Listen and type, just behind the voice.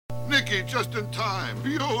Nikki, just in time.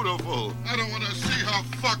 Beautiful. I don't want to see her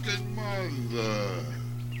fucking mother.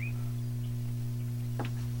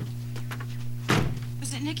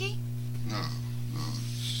 Was it Nikki? No,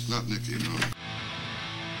 it's not Nikki, no.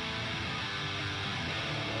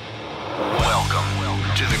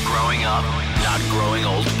 Welcome to the Growing Up, Not Growing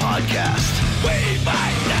Old podcast. We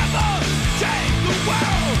might never take the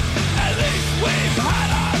world, at least we've had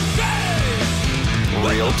our say.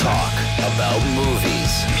 Real talk about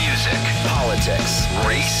movies, music, politics,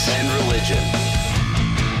 race, and religion.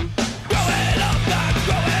 Growing up, not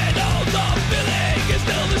growing old, the feeling is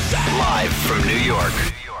still the same. Live from New York.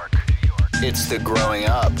 It's the Growing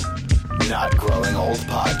Up, Not Growing Old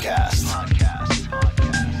podcast.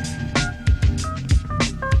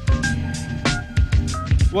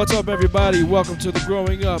 What's up, everybody? Welcome to the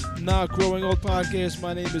Growing Up, Not Growing Old podcast.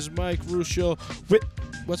 My name is Mike Ruscio.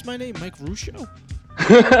 What's my name? Mike Ruscio?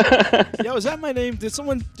 Yo, is that my name? Is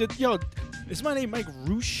my name Mike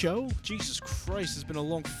Ruscio? Jesus Christ, it's been a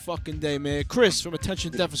long fucking day, man. Chris from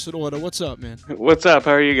Attention Deficit Order, what's up, man? What's up?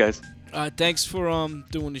 How are you guys? Thanks for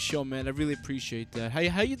doing the show, man. I really appreciate that.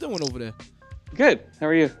 How you doing over there? Good. How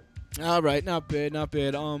are you? All right, not bad.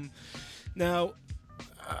 Now,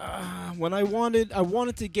 when I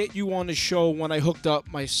wanted to get you on the show when I hooked up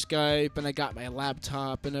my Skype and I got my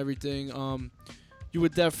laptop and everything. You were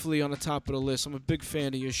definitely on the top of the list. I'm a big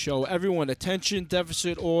fan of your show. Everyone, Attention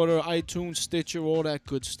Deficit Order, iTunes, Stitcher, all that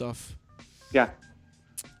good stuff. Yeah.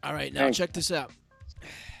 All right, now Thanks. check this out.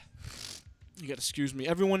 You gotta excuse me.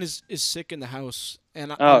 Everyone is sick in the house,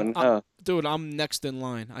 and dude, I'm next in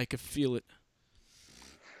line. I could feel it.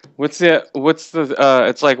 What's the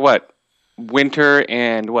it's like what? Winter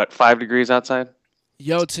and what, 5 degrees outside?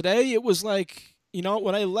 Yo, today it was like,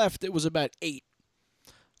 when I left, it was about 8.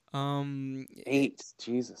 8,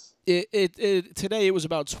 Jesus. Today it was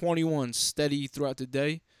about 21, steady throughout the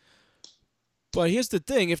day. But here's the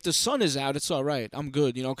thing: if the sun is out, it's all right. I'm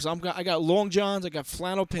good, because I got long johns, I got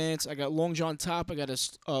flannel pants, I got long john top, I got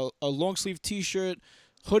a long sleeve T-shirt,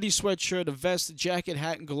 hoodie, sweatshirt, a vest, a jacket,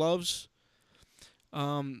 hat, and gloves.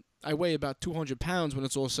 I weigh about 200 pounds when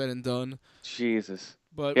it's all said and done. Jesus.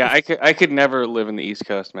 But yeah, I could never live in the East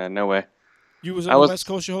Coast, man. No way. You was on the West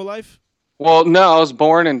Coast your whole life? Well, no, I was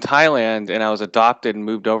born in Thailand and I was adopted and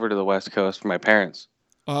moved over to the West Coast for my parents.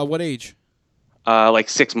 What age? Like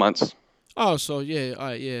 6 months. Oh, so yeah, all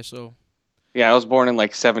right, yeah, so. Yeah, I was born in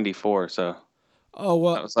like 74, so. Oh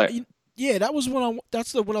well. I was like, yeah, that's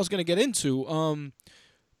what I was gonna get into. When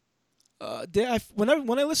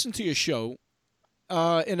I listen to your show,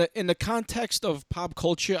 in the context of pop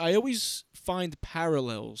culture, I always find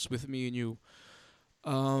parallels with me and you.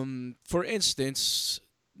 For instance,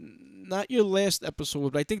 not your last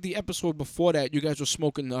episode, but I think the episode before that, you guys were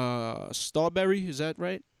smoking Starberry. Is that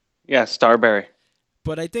right? Yeah, Starberry.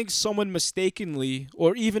 But I think someone mistakenly,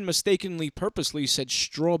 or even mistakenly purposely, said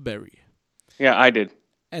strawberry. Yeah, I did.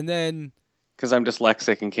 And then... Because I'm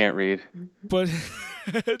dyslexic and can't read. But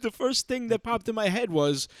the first thing that popped in my head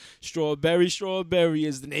was, strawberry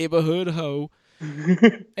is the neighborhood hoe.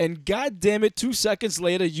 And god damn it, 2 seconds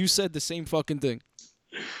later, you said the same fucking thing.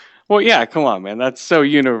 Well, yeah, come on, man. That's so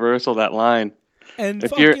universal, that line. And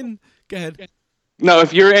Go ahead. No,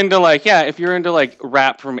 if you're into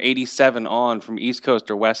rap from 87 on from East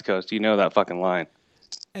Coast or West Coast, you know that fucking line.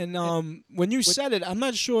 And when you said it, I'm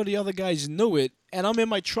not sure the other guys knew it, and I'm in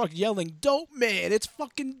my truck yelling, "Dope man, it's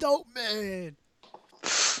fucking dope man."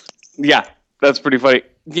 Yeah, that's pretty funny.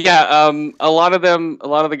 Yeah, a lot of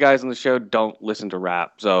the guys on the show don't listen to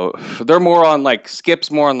rap, so they're more on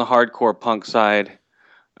Skip's more on the hardcore punk side.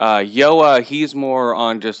 Yoa, he's more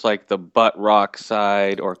on just like the butt rock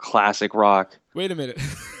side or classic rock. Wait a minute.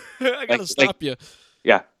 I gotta stop you.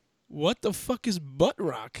 Yeah. What the fuck is butt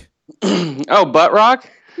rock? Oh, butt rock?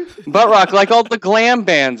 Butt rock, like all the glam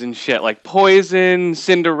bands and shit, like Poison,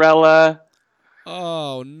 Cinderella.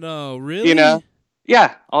 Oh, no. Really?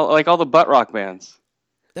 Yeah, all the butt rock bands.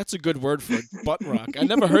 That's a good word for it, butt rock. I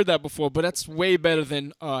never heard that before, but that's way better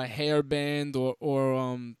than hair band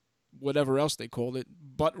or whatever else they called it.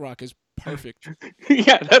 Butt rock is perfect.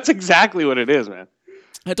 Yeah, that's exactly what it is, man.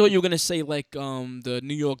 I thought you were gonna say the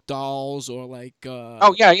New York Dolls or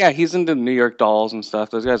Oh yeah, he's into New York Dolls and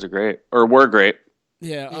stuff. Those guys are great, or were great.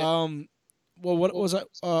 Yeah. Well, what was I?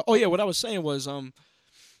 What I was saying was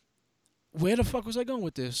where the fuck was I going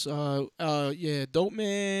with this? Yeah, Dope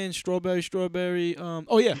Man, Strawberry.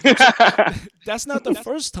 Oh yeah, that's not the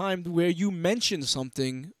first time where you mention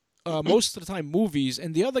something. Most of the time, movies,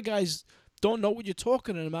 and the other guys don't know what you're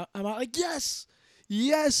talking about. I'm like, yes.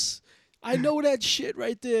 I know that shit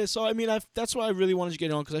right there. So, I mean, that's why I really wanted to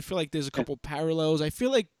get on, because I feel like there's a couple parallels. I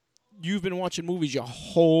feel like you've been watching movies your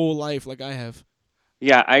whole life, like I have.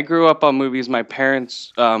 Yeah, I grew up on movies. My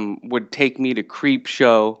parents would take me to Creep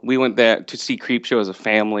Show. We went there to see Creep Show as a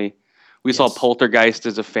family. We saw Yes. Poltergeist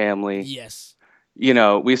as a family. Yes. You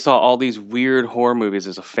know, we saw all these weird horror movies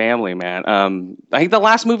as a family, man. I think the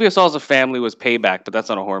last movie I saw as a family was Payback, but that's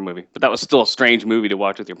not a horror movie. But that was still a strange movie to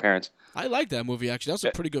watch with your parents. I like that movie, actually. That's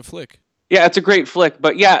a pretty good flick. Yeah, it's a great flick.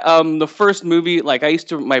 But yeah, the first movie, like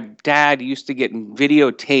my dad used to get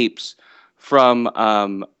videotapes from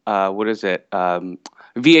what is it?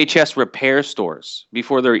 VHS repair stores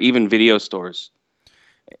before there were even video stores.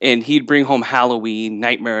 And he'd bring home Halloween,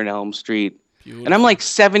 Nightmare on Elm Street. Beautiful. And I'm like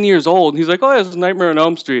 7 years old. And he's like, "Oh, this is Nightmare on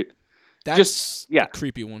Elm Street." That's yeah. a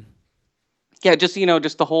creepy one. Yeah, just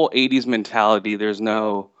just the whole '80s mentality. There's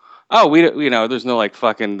no, there's no like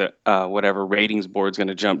fucking whatever ratings board's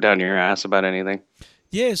gonna jump down your ass about anything.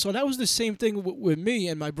 Yeah, so that was the same thing with me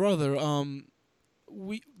and my brother.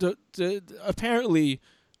 Apparently,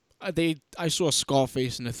 I saw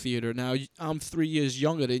Scarface in the theater. Now I'm 3 years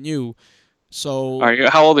younger than you, so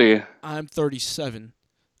How old are you? I'm 37.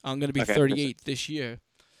 I'm gonna be Okay, 38 this year.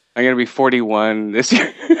 I'm gonna be 41 this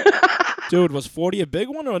year. Dude, was 40 a big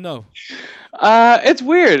one or no? It's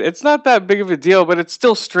weird. It's not that big of a deal, but it's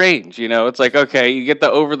still strange. It's like, okay, you get the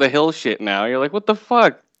over the hill shit now. You're like, what the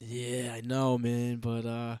fuck? Yeah, I know, man,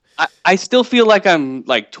 but I still feel like I'm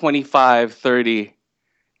like 25, 30.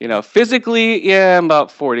 Physically, yeah, I'm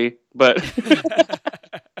about 40, but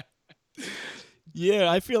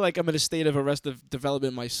yeah, I feel like I'm in a state of arrested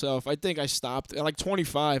development myself. I think I stopped at like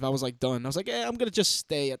 25. I was like done. I was like, I'm gonna just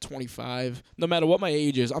stay at 25, no matter what my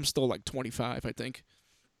age is. I'm still like 25, I think.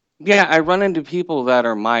 yeah, I run into people that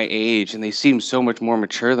are my age and they seem so much more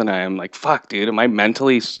mature than I am. Like, fuck, dude, am I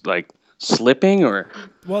mentally like slipping or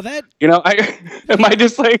Well, that am I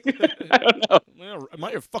just like I don't know. am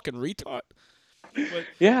I a fucking retard? But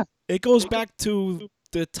Yeah. it goes back to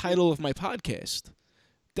the title of my podcast.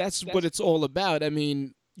 That's what it's all about. I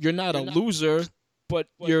mean, you're not a loser, but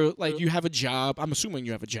you're like you have a job. I'm assuming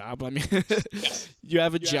you have a job. I mean, you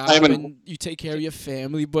have a job and you take care of your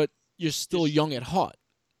family, but you're still young at heart.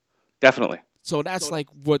 Definitely. So that's like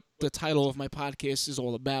what the title of my podcast is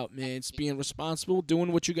all about, man. It's being responsible,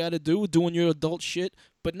 doing what you got to do, doing your adult shit,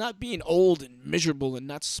 but not being old and miserable and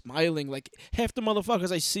not smiling. Like half the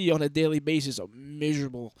motherfuckers I see on a daily basis are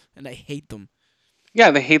miserable, and I hate them. Yeah,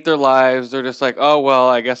 they hate their lives. They're just like, oh, well,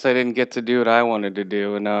 I guess I didn't get to do what I wanted to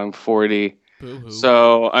do, and now I'm 40. Boo-hoo.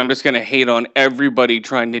 So I'm just going to hate on everybody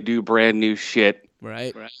trying to do brand new shit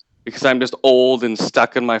Right? because I'm just old and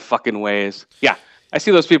stuck in my fucking ways. Yeah, I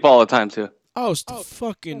see those people all the time, too. Oh, it's the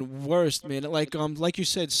fucking worst, man. Like you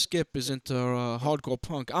said, Skip is into hardcore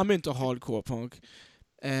punk. I'm into hardcore punk.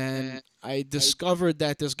 And I discovered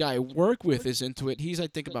that this guy I work with is into it. He's, I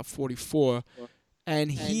think, about 44.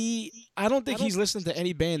 And I don't think he's listened to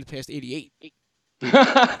any band past 88.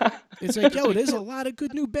 It's like, yo, there's a lot of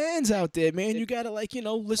good new bands out there, man. You gotta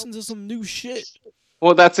listen to some new shit.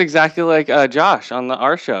 Well, that's exactly like Josh on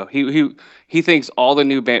our show. He thinks all the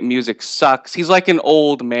new band music sucks. He's like an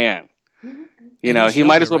old man. And he's He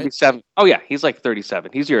might younger, as well be right? 7. Oh yeah, he's like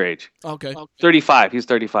 37. He's your age. Okay. 35. He's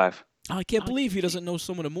 35. I can't believe he doesn't know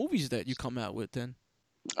some of the movies that you come out with then.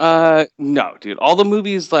 No, dude. All the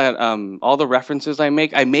movies that all the references I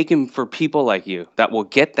make them for people like you that will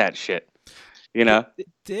get that shit.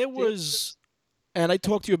 There was, and I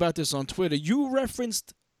talked to you about this on Twitter. You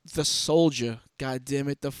referenced The Soldier. God damn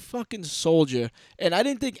it, The fucking Soldier. And I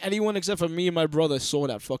didn't think anyone except for me and my brother saw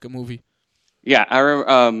that fucking movie. Yeah, I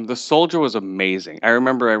remember. The Soldier was amazing. I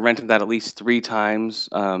remember I rented that at least 3 times.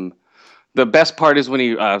 The best part is when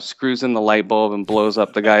he screws in the light bulb and blows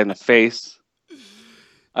up the guy in the face.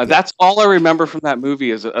 That's all I remember from that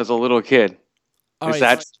movie as a little kid. All Is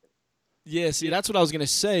right, that Yeah, see, that's what I was gonna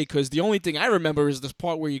say. Because the only thing I remember is this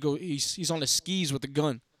part where he's on the skis with the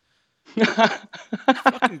gun.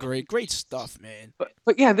 Fucking great stuff, man.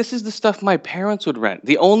 But yeah, this is the stuff my parents would rent.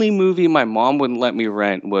 The only movie my mom wouldn't let me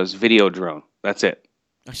rent was Videodrome. That's it.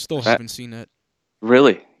 I still haven't seen that.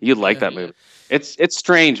 Really? You'd like Yeah. that movie. It's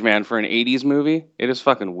strange, man, for an 80s movie. It is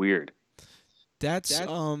fucking weird. That's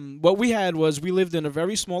what we had was we lived in a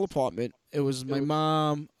very small apartment. It was my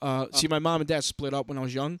mom. See, my mom and dad split up when I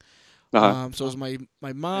was young. Uh-huh. So it was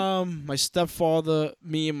my mom, my stepfather,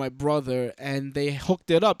 me, and my brother, and they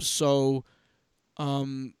hooked it up. So,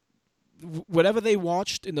 whatever they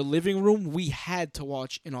watched in the living room, we had to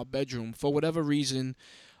watch in our bedroom for whatever reason.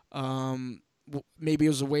 Maybe it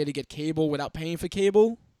was a way to get cable without paying for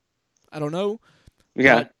cable. I don't know.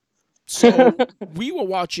 Yeah. So we were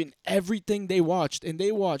watching everything they watched, and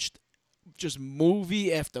they watched just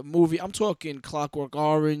movie after movie. I'm talking Clockwork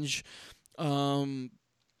Orange,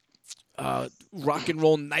 Rock and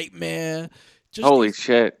Roll Nightmare. Just Holy these-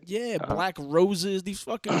 shit. Yeah, Black Roses. These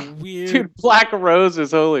fucking weird. Dude, Black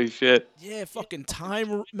Roses, holy shit. Yeah, fucking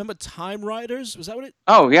Time. Remember Time Riders? Was that what it?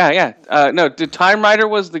 Oh, yeah. No, the Time Rider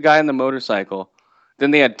was the guy on the motorcycle.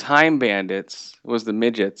 Then they had Time Bandits, was the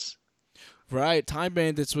midgets. Right. Time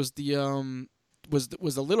Bandits was the was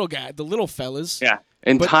the little guy, the little fellas. Yeah.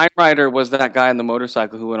 And But- Time Rider was that guy on the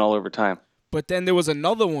motorcycle who went all over time. But then there was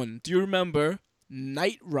another one. Do you remember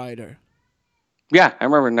Knight Rider? Yeah, I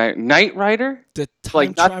remember Knight Rider? The Like,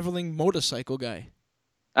 not- time-traveling motorcycle guy.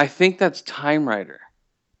 I think that's Time Rider.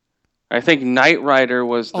 I think Knight Rider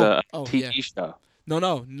was the Oh, TV yeah. show.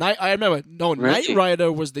 No. I remember. No, Really? Knight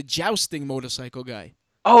Rider was the jousting motorcycle guy.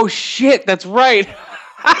 Oh, shit, that's right.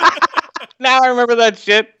 Now I remember that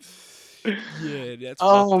shit. Yeah, that's.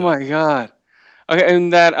 Oh, fucked up. my God. Okay,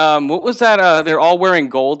 and that, what was that? They're all wearing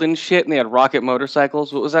gold and shit, and they had rocket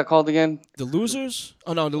motorcycles. What was that called again? The Losers?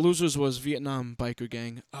 Oh no, the Losers was Vietnam biker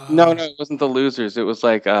gang. No, it wasn't the Losers. It was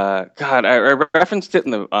like, God, I referenced it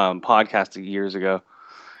in the podcast years ago.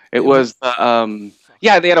 It was,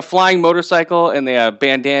 yeah, they had a flying motorcycle and they had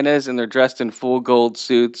bandanas and they're dressed in full gold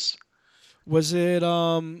suits. Was it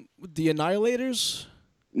the Annihilators?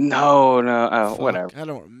 No, Fuck, whatever. I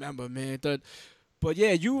don't remember, man. But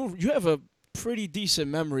yeah, you have a pretty decent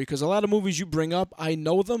memory because a lot of movies you bring up, I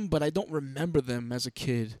know them, but I don't remember them as a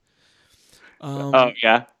kid. Oh,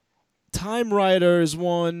 yeah. Time Rider is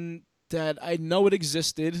one that I know it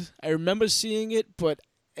existed. I remember seeing it, but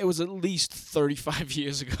it was at least 35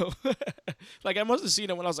 years ago. Like, I must have seen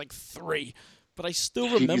it when I was like 3, but I still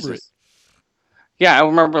remember it. Jesus. Yeah, I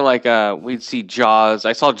remember like we'd see Jaws.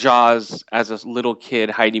 I saw Jaws as a little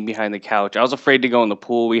kid hiding behind the couch. I was afraid to go in the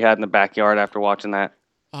pool we had in the backyard after watching that.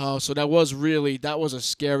 Oh, so that was a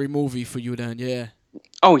scary movie for you then, yeah.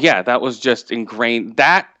 Oh yeah, that was just ingrained.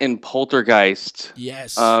 That and Poltergeist.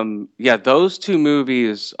 Yes. Yeah, those two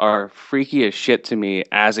movies are freaky as shit to me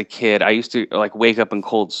as a kid. I used to like wake up in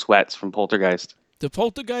cold sweats from Poltergeist. The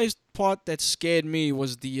Poltergeist part that scared me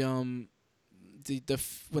was the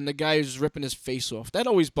when the guy was ripping his face off. That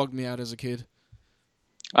always bugged me out as a kid.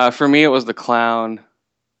 For me, it was the clown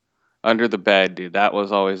under the bed, dude. That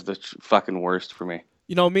was always the fucking worst for me.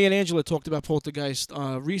 You know, me and Angela talked about Poltergeist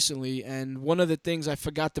recently, and one of the things I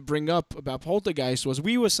forgot to bring up about Poltergeist was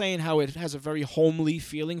we were saying how it has a very homely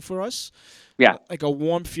feeling for us. Yeah. Like a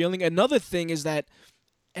warm feeling. Another thing is that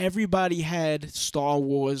everybody had Star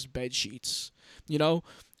Wars bed sheets. You know?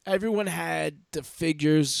 Everyone had the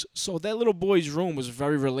figures, so that little boy's room was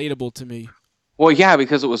very relatable to me. Well, yeah,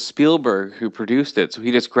 because it was Spielberg who produced it, so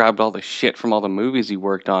he just grabbed all the shit from all the movies he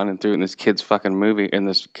worked on and threw it in this kid's fucking movie in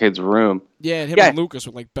this kid's room. Yeah, and him Yeah. and Lucas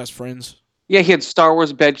were like best friends. Yeah, he had Star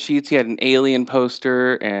Wars bed sheets. He had an Alien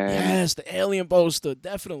poster, and Yes, the Alien poster,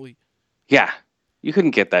 definitely. yeah, you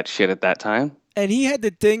couldn't get that shit at that time. And he had the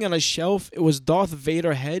thing on a shelf. It was Darth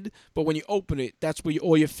Vader head, but when you open it, that's where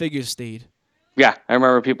all your figures stayed. Yeah, I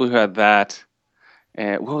remember people who had that.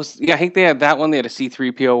 And what was? Yeah, I think they had that one. They had a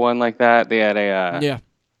C-3PO one like that. They had a Yeah.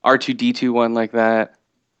 R2-D2 one like that.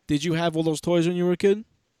 Did you have all those toys when you were a kid?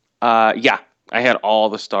 Yeah, I had all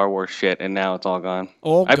the Star Wars shit, and now it's all gone.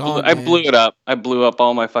 All I gone, I man. blew it up. I blew up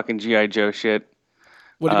all my fucking GI Joe shit.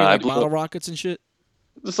 What do you mean, I like blew bottle up- rockets and shit?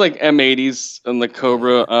 Just like M80s and the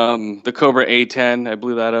Cobra A10. I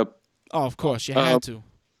blew that up. Oh, of course, you had to.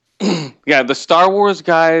 Yeah, the Star Wars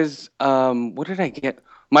guys. What did I get?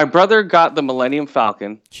 My brother got the Millennium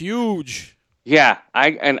Falcon. Huge. Yeah,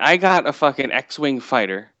 I got a fucking X-wing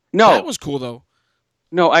fighter. No, That was cool though.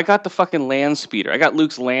 no, I got the fucking land speeder. I got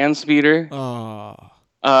Luke's land speeder. Oh.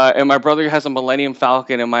 And my brother has a Millennium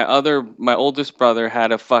Falcon, and my oldest brother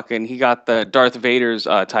had he got the Darth Vader's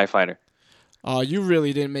TIE fighter. Oh, you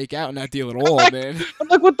really didn't make out in that deal at all, man. I'm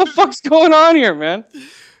like, what the fuck's going on here, man?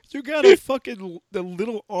 You got a fucking the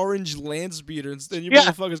little orange land speeder, and then your Yeah.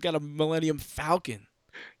 motherfucker's got a Millennium Falcon.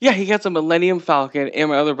 Yeah, he gets a Millennium Falcon, and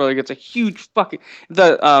my other brother gets a huge fucking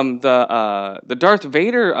the Darth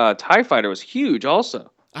Vader TIE fighter was huge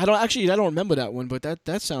also. I don't remember that one, but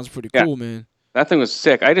that sounds pretty Yeah. cool, man. That thing was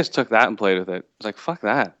sick. I just took that and played with it. I was like, fuck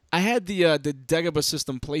that. I had the Dagobah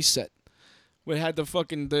system playset, where it had the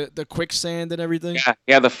fucking the quicksand and everything.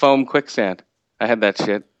 Yeah, the foam quicksand. I had that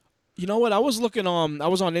shit. You know what? I was on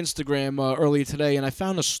Instagram earlier today, and I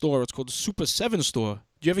found a store. It's called the Super 7 store.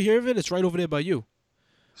 Do you ever hear of it? It's right over there by you.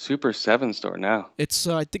 Super 7 store now. It's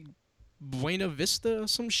I think Buena Vista or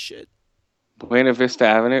some shit. Buena Vista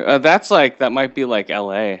Avenue. That might be like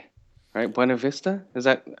L.A. Right? Buena Vista? Is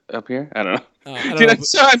that up here? I don't know. I don't Dude,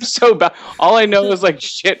 know, I'm so bad. All I know is like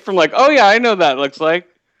shit from like, oh yeah, I know that looks like.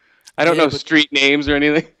 I don't Yeah, know but- street names or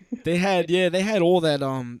anything. They had all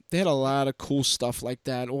that. They had a lot of cool stuff like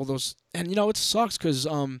that. All those, and it sucks because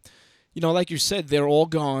like you said, they're all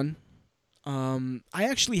gone. I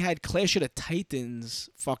actually had Clash of the Titans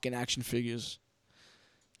fucking action figures.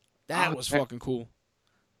 That was fucking cool.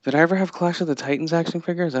 Did I ever have Clash of the Titans action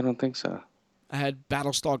figures? I don't think so. I had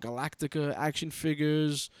Battlestar Galactica action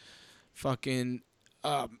figures, fucking,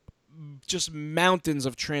 just mountains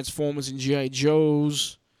of Transformers and G.I.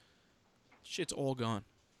 Joes. Shit's all gone.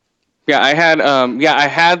 Yeah, I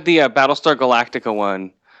had the Battlestar Galactica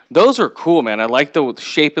one. Those are cool, man. I like the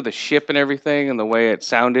shape of the ship and everything and the way it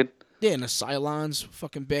sounded. Yeah, and the Cylons,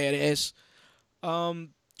 fucking badass.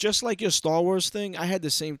 Just like your Star Wars thing, I had the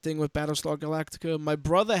same thing with Battlestar Galactica. My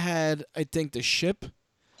brother had, I think, the ship.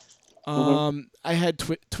 I had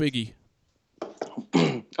Twiggy.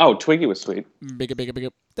 Oh, Twiggy was sweet. Bigger.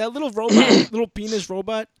 That little robot, little penis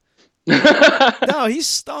robot. No, he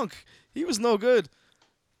stunk. He was no good.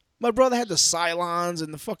 My brother had the Cylons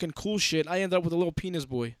and the fucking cool shit. I ended up with a little penis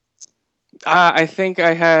boy. I think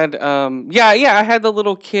I had, I had the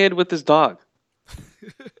little kid with his dog.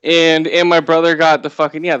 and my brother got the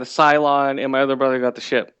fucking, the Cylon, and my other brother got the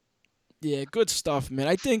ship. Yeah, good stuff, man.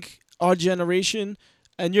 I think our generation,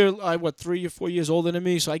 and you're, 3 or 4 years older than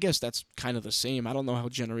me, so I guess that's kind of the same. I don't know how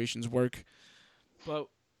generations work. But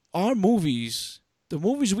our movies, the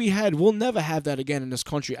movies we had, we'll never have that again in this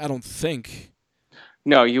country, I don't think.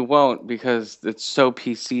 No, you won't, because it's so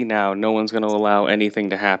PC now. No one's going to allow anything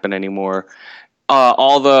to happen anymore.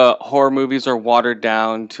 All the horror movies are watered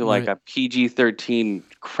down to like a PG-13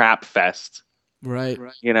 crap fest. Right.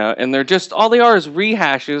 And they're just, all they are is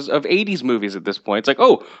rehashes of 80s movies at this point. It's like,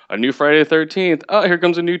 oh, a new Friday the 13th. Oh, here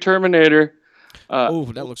comes a new Terminator.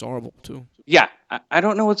 That looks horrible, too. Yeah, I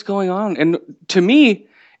don't know what's going on. And to me,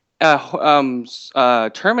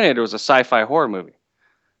 Terminator was a sci-fi horror movie.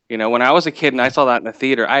 When I was a kid and I saw that in the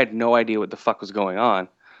theater, I had no idea what the fuck was going on.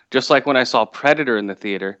 Just like when I saw Predator in the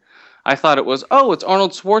theater, I thought it was, it's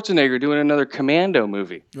Arnold Schwarzenegger doing another Commando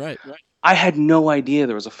movie. Right. I had no idea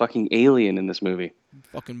there was a fucking alien in this movie.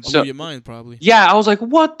 Fucking blew your mind, probably. Yeah, I was like,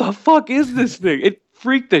 what the fuck is this thing? It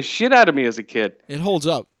freaked the shit out of me as a kid. It holds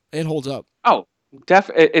up. Oh,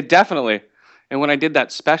 it definitely. And when I did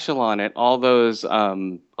that special on it, all those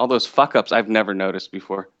fuck ups I've never noticed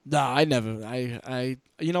before. Nah, I never. I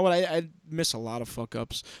you know what? I miss a lot of fuck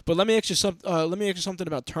ups. But let me ask you something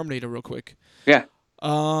about Terminator real quick. Yeah.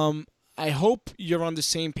 I hope you're on the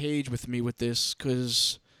same page with me with this,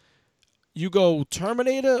 because you go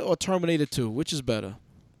Terminator or Terminator 2, which is better?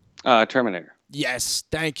 Terminator. Yes,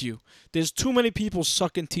 thank you. There's too many people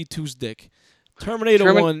sucking T2's dick.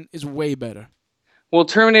 Terminator 1 is way better. Well,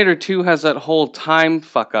 Terminator 2 has that whole time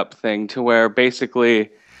fuck up thing to where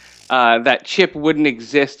basically that chip wouldn't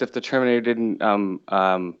exist if the Terminator didn't.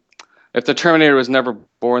 If the Terminator was never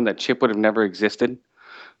born, that chip would have never existed.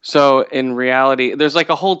 So in reality, there's like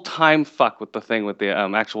a whole time fuck with the thing with the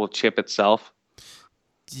actual chip itself.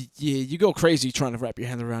 Yeah, you go crazy trying to wrap your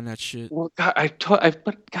hand around that shit. Well, God,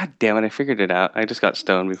 God damn it, I figured it out. I just got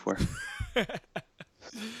stoned before.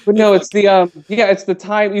 But no, it's it's the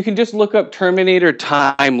time. You can just look up Terminator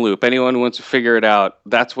time loop. Anyone who wants to figure it out,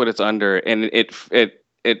 that's what it's under, and it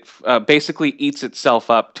basically eats itself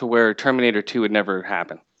up to where Terminator 2 would never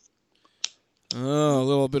happen. Oh, a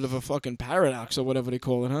little bit of a fucking paradox or whatever they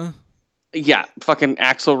call it, huh? Yeah, fucking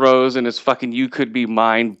Axl Rose and his fucking "You Could Be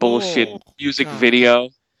Mine" bullshit music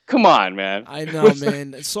video. Come on, man. I know,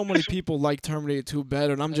 man. So many people like Terminator 2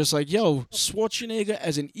 better, and I'm just like, yo, Schwarzenegger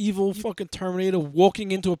as an evil fucking Terminator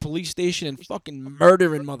walking into a police station and fucking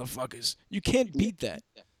murdering motherfuckers. You can't beat that.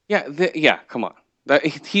 Yeah, come on.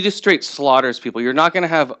 He just straight slaughters people. You're not going to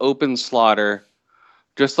have open slaughter.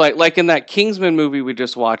 Just like in that Kingsman movie we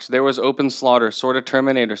just watched, there was open slaughter, sort of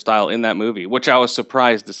Terminator style in that movie, which I was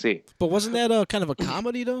surprised to see. But wasn't that kind of a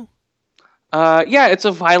comedy, though? Yeah, it's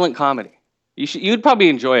a violent comedy. You'd probably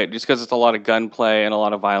enjoy it just because it's a lot of gunplay and a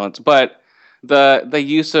lot of violence. But the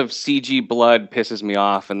use of CG blood pisses me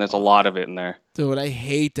off, and there's a lot of it in there. Dude, I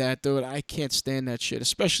hate that, dude. I can't stand that shit.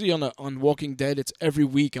 Especially on Walking Dead. It's every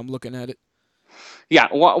week I'm looking at it. Yeah,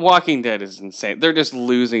 Walking Dead is insane. They're just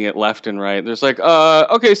losing it left and right. There's like,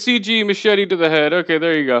 okay, CG machete to the head. Okay,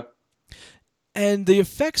 there you go. And the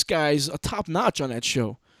effects guys are top notch on that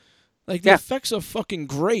show. Like, the effects are fucking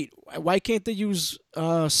great. Why can't they use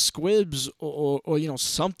squibs or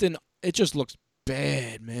something? It just looks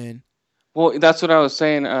bad, man. Well, that's what I was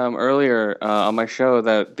saying earlier on my show,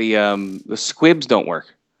 that the squibs don't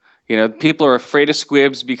work. People are afraid of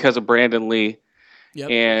squibs because of Brandon Lee. Yep.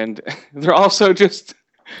 And they're also just,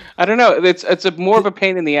 I don't know, it's more of a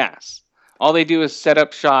pain in the ass. All they do is set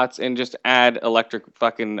up shots and just add electric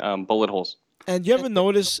fucking bullet holes. And you ever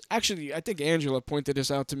notice? Actually, I think Angela pointed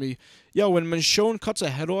this out to me. Yo, when Michonne cuts her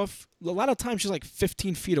head off, a lot of times she's like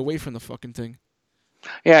 15 feet away from the fucking thing.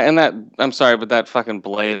 Yeah, and that I'm sorry, but that fucking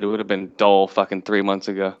blade would have been dull fucking 3 months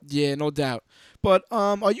ago. Yeah, no doubt. But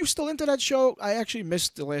are you still into that show? I actually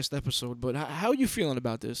missed the last episode, but how are you feeling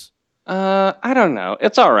about this? I don't know.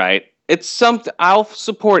 It's all right. It's something I'll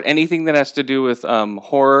support anything that has to do with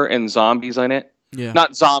horror and zombies in it. Yeah.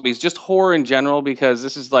 Not zombies, just horror in general, because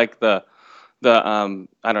this is like the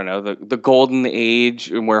I don't know, the golden age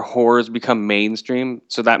and where horrors become mainstream.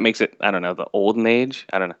 So that makes it, I don't know, the olden age.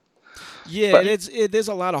 I don't know. Yeah, But- there's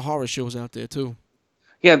a lot of horror shows out there too.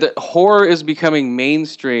 Yeah, the horror is becoming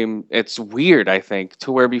mainstream. It's weird, I think,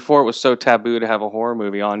 to where before it was so taboo to have a horror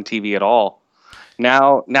movie on TV at all.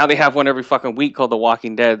 Now they have one every fucking week called The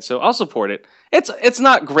Walking Dead, so I'll support it. It's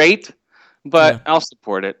not great, but Yeah. I'll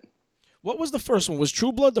support it. What was the first one? Was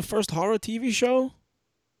True Blood the first horror TV show?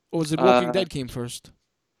 Or was it Walking Dead came first?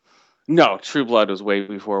 No, True Blood was way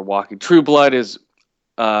before Walking. True Blood is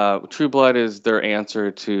their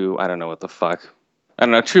answer to I don't know what the fuck. I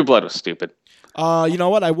don't know. True Blood was stupid. You know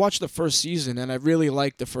what? I watched the first season and I really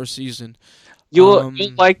liked the first season. You'll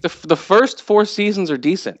like the first 4 seasons are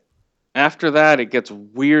decent. After that, it gets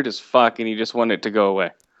weird as fuck, and you just want it to go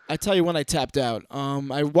away. I tell you when I tapped out.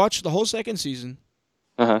 I watched the whole second season.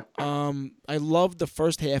 Uh-huh. I loved the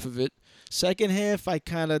first half of it. Second half, I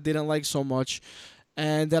kind of didn't like so much.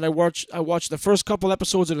 And then I watched the first couple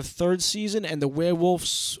episodes of the third season, and the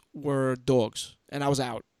werewolves were dogs, and I was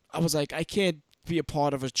out. I was like, I can't be a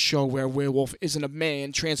part of a show where a werewolf isn't a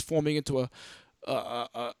man transforming into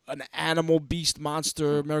an animal beast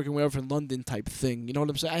monster American Werewolf in London type thing. You know what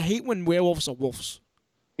I'm saying? I hate when werewolves are wolves.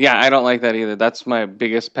 Yeah, I don't like that either. That's my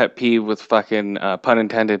biggest pet peeve with fucking pun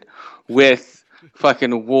intended with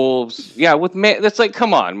fucking wolves. Yeah, with man. That's like,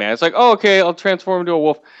 come on, man. It's like, oh, okay, I'll transform into a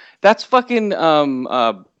wolf. That's fucking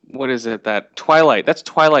what is it? That Twilight. That's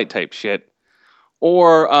Twilight type shit.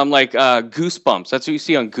 Or like Goosebumps. That's what you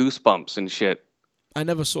see on Goosebumps and shit. I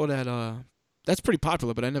never saw that. That's pretty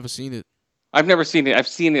popular, but I never seen it. I've never seen it. I've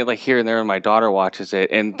seen it like here and there, and my daughter watches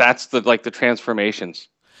it, and that's the transformations.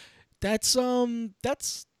 That's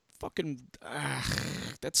fucking.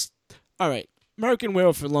 That's all right. American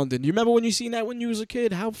Werewolf in London. You remember when you seen that when you was a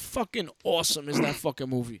kid? How fucking awesome is that fucking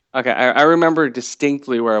movie? Okay, I remember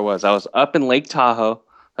distinctly where I was. I was up in Lake Tahoe.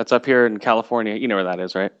 That's up here in California. You know where that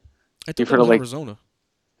is, right? I think You've that heard was of Lake- Arizona.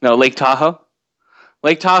 No, Lake Tahoe.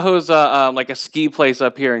 Lake Tahoe's like a ski place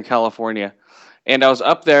up here in California, and I was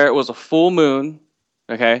up there. It was a full moon,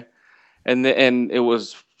 okay, and it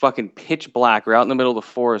was fucking pitch black. We're out in the middle of the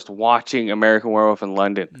forest watching American Werewolf in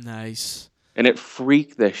London, Nice. and it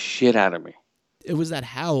freaked the shit out of me. It was that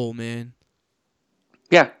howl, man.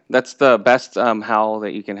 Yeah, that's the best howl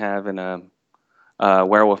that you can have in a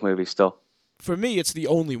werewolf movie. Still, For me, it's the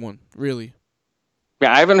only one, really.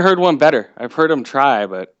 yeah, I haven't heard one better. I've heard them try,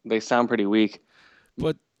 but they sound pretty weak.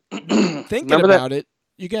 But thinking Remember that- about it,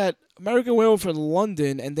 you got American Werewolf in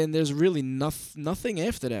London, and then there's really nothing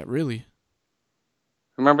after that, really.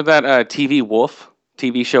 Remember that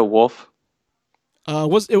TV show Wolf? I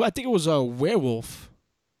think it was a Werewolf.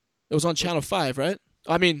 It was on Channel 5, right?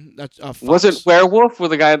 I mean, Fox. Was it Werewolf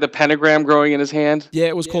with the guy with the pentagram growing in his hand? Yeah,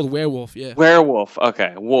 it was called Werewolf. Yeah. Werewolf.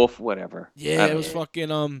 Okay, Wolf. Whatever. I Yeah, don't it was know. fucking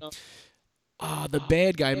the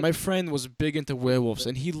bad guy. My friend was big into werewolves,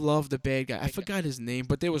 and he loved the bad guy. I forgot his name,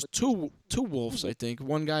 but there was two wolves, I think.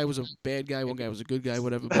 One guy was a bad guy, one guy was a good guy,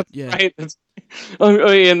 whatever. But yeah, Right.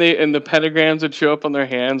 Oh, yeah, and the pentagrams would show up on their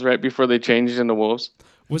hands right before they changed into wolves.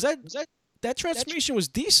 was that transformation was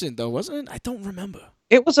decent though, wasn't it? I don't remember.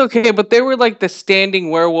 It was okay, but they were like the standing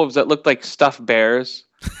werewolves that looked like stuffed bears.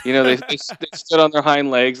 You know, they stood on their hind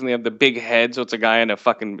legs and they have the big head, so it's a guy in a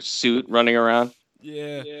fucking suit running around.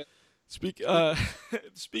 Yeah. Speaking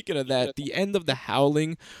of that, the end of the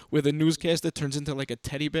Howling, where the newscaster turns into like a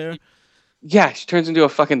teddy bear. Yeah, she turns into a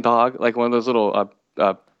fucking dog, like one of those little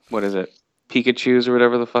what is it, Pikachu's or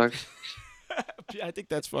whatever the fuck. I think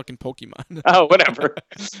that's fucking Pokemon. Oh, whatever.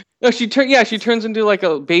 No, she turns into like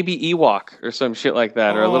a baby Ewok or some shit like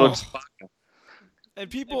that, or a little. Oh. And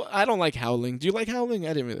people, I don't like Howling. Do you like Howling? I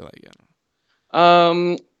didn't really like it.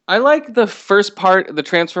 I like the first part. The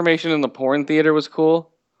transformation in the porn theater was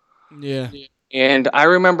cool, Yeah. and I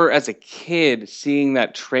remember as a kid seeing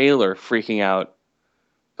that trailer, freaking out,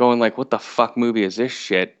 going like, "What the fuck movie is this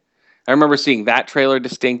shit?" I remember seeing that trailer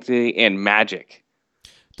distinctly and Magic.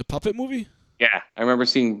 The puppet movie? Yeah, I remember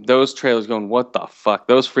seeing those trailers going, "What the fuck?"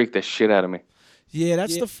 Those freaked the shit out of me. Yeah,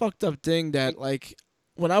 that's the fucked up thing that, like,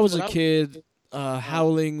 when I was a kid,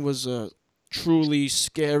 Howling was a truly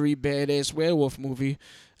scary, badass werewolf movie.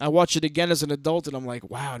 I watch it again as an adult, and I'm like,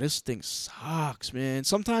 wow, this thing sucks, man.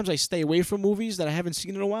 Sometimes I stay away from movies that I haven't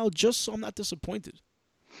seen in a while just so I'm not disappointed.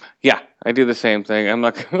 Yeah, I do the same thing. I'm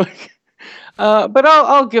not gonna like, but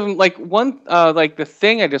I'll give him like one like The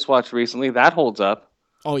Thing I just watched recently that holds up,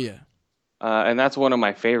 Oh yeah, and that's one of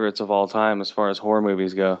my favorites of all time as far as horror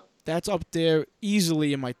movies go. that's up there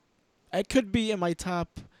easily in my. It could be in my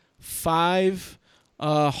top 5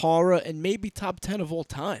 horror and maybe top 10 of all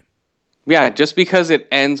time. Yeah, just because it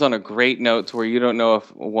ends on a great note to where you don't know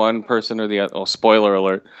if one person or the other. Oh, spoiler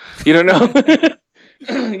alert! You don't know.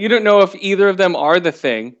 You don't know if either of them are the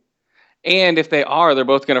Thing, and if they are, they're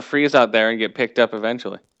both gonna freeze out there and get picked up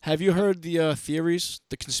eventually. Have you heard the theories,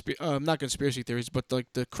 not conspiracy theories, but like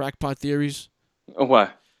the crackpot theories?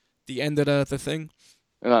 What? The end of the thing.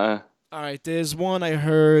 Uh. All right, there's one I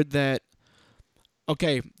heard that.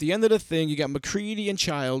 Okay, the end of the thing. You got McCready and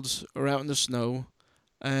Childs are out in the snow,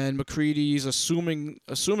 and McCready's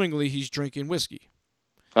assumingly he's drinking whiskey.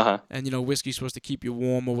 Uh-huh. And whiskey's supposed to keep you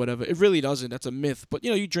warm or whatever. It really doesn't. That's a myth. But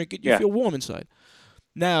you drink it, you Yeah. feel warm inside.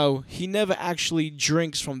 Now he never actually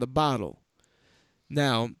drinks from the bottle.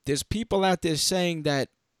 Now there's people out there saying that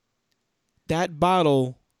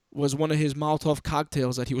bottle was one of his Molotov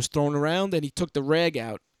cocktails that he was throwing around, and he took the rag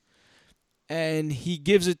out, and he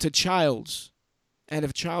gives it to Childs, and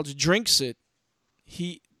if Childs drinks it,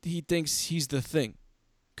 he thinks he's the Thing,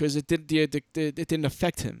 because it didn't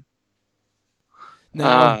affect him.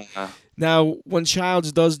 Now when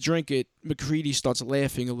Childs does drink it, McCready starts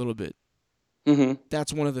laughing a little bit. Mm-hmm.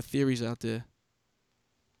 That's one of the theories out there.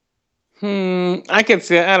 I can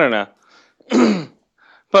see it. I don't know.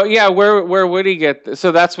 But yeah, where would he get?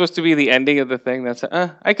 So that's supposed to be the ending of the thing. That's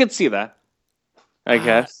I could see that. I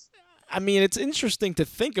guess. I mean, it's interesting to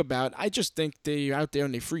think about. I just think they're out there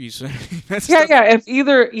and they freeze. Yeah. It's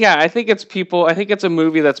either I think it's people. I think it's a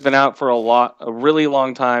movie that's been out for a really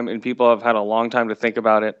long time, and people have had a long time to think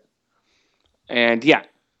about it. And yeah,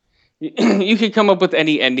 you could come up with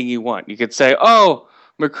any ending you want. You could say, "Oh,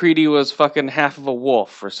 McCready was fucking half of a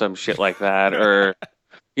wolf," or some shit like that, or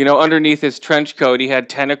underneath his trench coat he had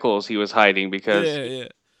tentacles he was hiding because I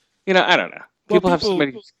don't know. People have so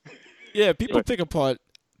many. Yeah, people pick apart.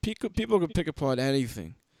 People can pick apart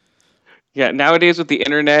anything. Yeah, nowadays with the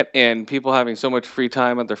internet and people having so much free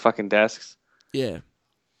time at their fucking desks. Yeah.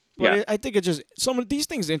 But I think it just some of these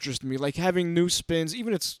things interest me, like having new spins.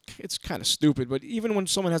 Even it's kind of stupid, but even when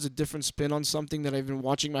someone has a different spin on something that I've been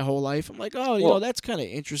watching my whole life, I'm like, oh, that's kind of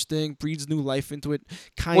interesting. Breathes new life into it.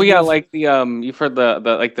 Like the you've heard the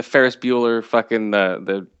like the Ferris Bueller fucking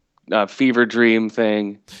the fever dream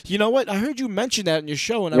thing. You know what? I heard you mention that in your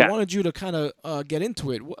show, and I wanted you to kind of get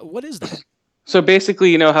into it. What is that? So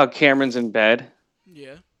basically, you know how Cameron's in bed?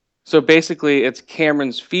 Yeah. So basically, it's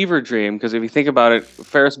Cameron's fever dream, because if you think about it,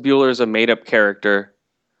 Ferris Bueller is a made-up character,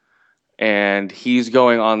 and he's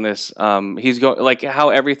going on this. He's going like how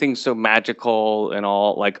everything's so magical and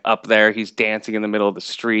all like up there. He's dancing in the middle of the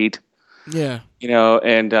street. Yeah.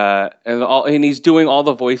 And he's doing all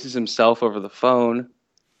the voices himself over the phone.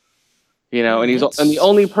 And the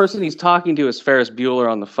only person he's talking to is Ferris Bueller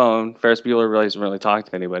on the phone. Ferris Bueller really doesn't really talk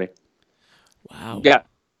to anybody. Wow. Yeah.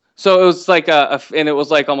 So it was like and it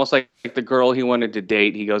was like almost like the girl he wanted to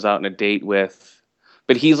date. He goes out on a date with,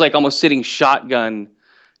 but he's like almost sitting shotgun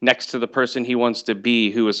next to the person he wants to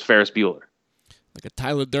be, who is Ferris Bueller. Like a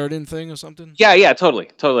Tyler Durden thing or something? Yeah,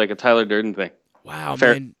 totally like a Tyler Durden thing. Wow,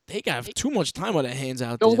 man, they got too much time on their hands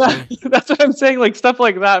out there. That's what I'm saying. Like stuff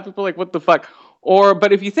like that, people are like, what the fuck?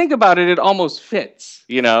 But if you think about it, it almost fits,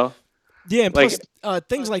 Yeah, and plus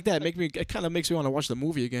things like that it kind of makes me want to watch the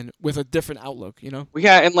movie again with a different outlook,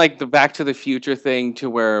 Yeah, and like the Back to the Future thing, to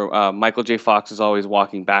where Michael J. Fox is always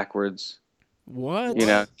walking backwards. What?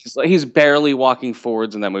 He's barely walking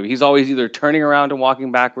forwards in that movie. He's always either turning around and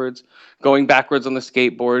walking backwards, going backwards on the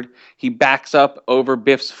skateboard. He backs up over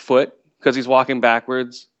Biff's foot because he's walking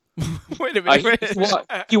backwards. Wait a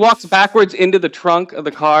minute. He walks backwards into the trunk of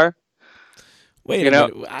the car. Wait a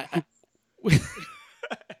minute.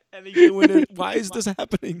 And he's doing it. Why is this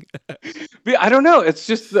happening? I don't know. It's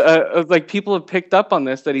just like people have picked up on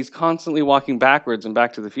this, that he's constantly walking backwards in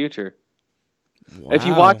Back to the Future. Wow. If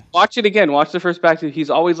you watch it again, watch the first Back to. He's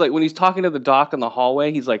always like when he's talking to the doc in the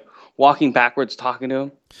hallway, he's like walking backwards, talking to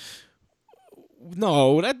him.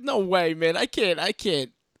 No way, man. I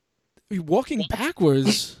can't. Be walking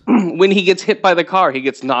backwards. When he gets hit by the car, he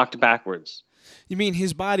gets knocked backwards. You mean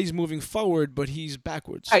his body's moving forward, but he's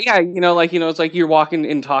backwards? Yeah, it's like you're walking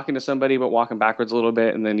and talking to somebody, but walking backwards a little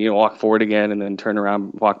bit, and then walk forward again, and then turn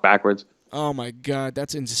around, walk backwards. Oh my god,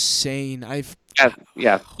 that's insane!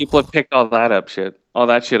 Yeah. People have picked all that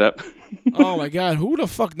shit up. Oh my god, who the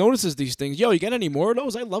fuck notices these things? Yo, you got any more of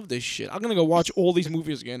those? I love this shit. I'm gonna go watch all these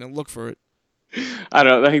movies again and look for it. I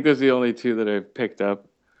don't know. I think those are the only two that I've picked up.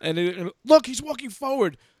 And look, he's walking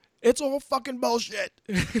forward. It's all fucking bullshit.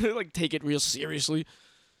 Like, take it real seriously.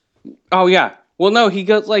 Oh yeah. Well, no, he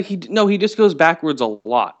goes like he just goes backwards a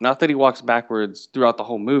lot. Not that he walks backwards throughout the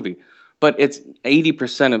whole movie, but it's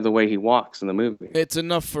 80% of the way he walks in the movie. It's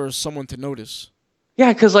enough for someone to notice.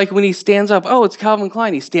 Yeah, because like when he stands up, oh, it's Calvin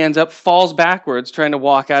Klein. He stands up, falls backwards, trying to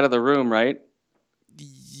walk out of the room. Right?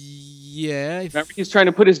 Yeah. Remember, he's trying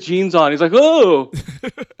to put his jeans on. He's like, oh.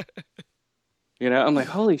 I'm like,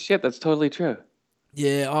 holy shit, that's totally true.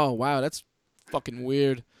 Yeah. Oh wow, that's fucking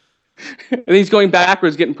weird. And he's going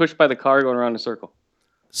backwards, getting pushed by the car, going around in a circle.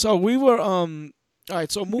 So we were all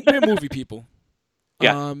right. So we're movie people.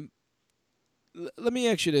 Yeah. Let me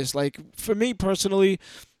ask you this: like, for me personally,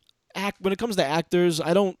 when it comes to actors,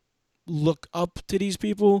 I don't look up to these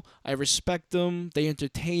people. I respect them. They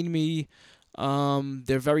entertain me.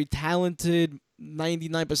 They're very talented.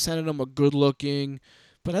 99% of them are good looking,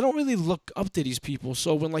 but I don't really look up to these people.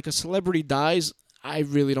 So when like a celebrity dies, I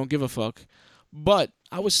really don't give a fuck. But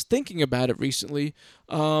I was thinking about it recently,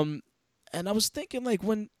 and I was thinking like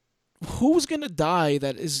who's gonna die?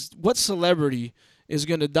 What celebrity is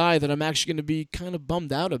gonna die that I'm actually gonna be kind of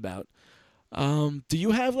bummed out about? Do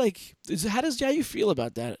you have like how you feel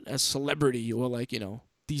about that as celebrity or like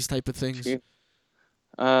these type of things? I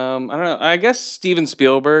don't know. I guess Steven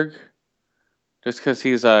Spielberg, just because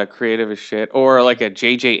he's creative as shit, or like a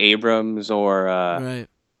J.J. Abrams, or Right.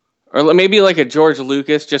 or maybe like a George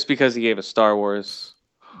Lucas, just because he gave us Star Wars.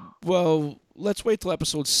 Well, let's wait till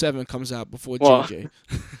episode 7 comes out before Well, JJ.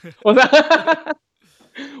 Well,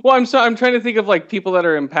 well, I'm trying to think of like people that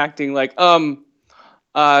are impacting like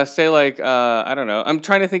say like I don't know. I'm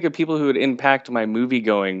trying to think of people who would impact my movie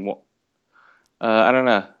going. I don't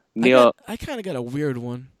know. Neil. I kind of got a weird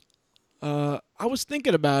one. I was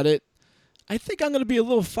thinking about it. I think I'm gonna be a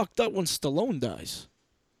little fucked up when Stallone dies.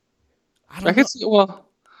 I don't know. Well,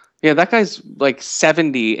 yeah, that guy's like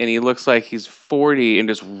 70 and he looks like he's 40 and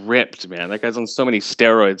just ripped, man. That guy's on so many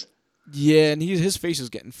steroids. Yeah, and his face is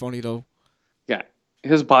getting funny though. Yeah,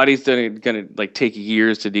 his body's gonna like take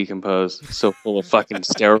years to decompose. It's so full of fucking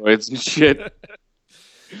steroids and shit.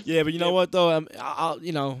 Yeah, but you know what though? I'll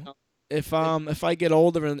if I get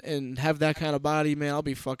older and have that kind of body, man, I'll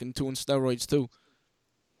be fucking doing steroids too.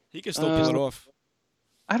 He can still pull it off.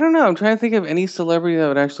 I don't know. I'm trying to think of any celebrity that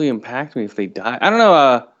would actually impact me if they die. I don't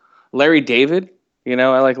know. Larry David.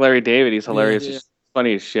 I like Larry David. He's hilarious. Yeah. He's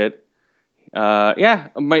funny as shit.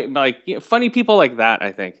 Funny people like that.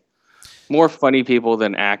 I think more funny people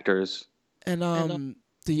than actors. And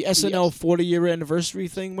the SNL 40-year anniversary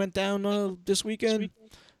thing went down this weekend.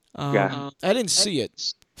 Yeah. I didn't see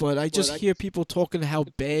it, but I just hear people talking how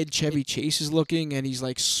bad Chevy Chase is looking, and he's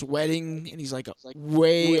like sweating, and he's like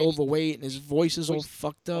way overweight, and his voice is all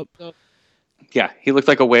fucked up. Yeah, he looked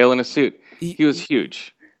like a whale in a suit. He was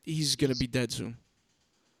huge. He's gonna be dead soon.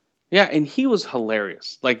 Yeah, and he was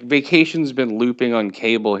hilarious. Like Vacation's been looping on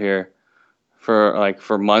cable here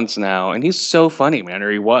for months now, and he's so funny, man.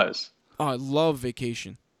 Or he was. Oh, I love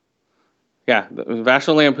Vacation. Yeah,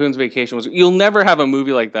 National Lampoon's Vacation was. You'll never have a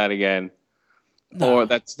movie like that again. No. Or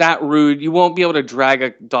that's that rude. You won't be able to drag a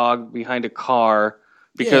dog behind a car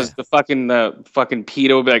because the fucking pedo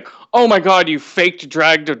will be like, "Oh my god, you faked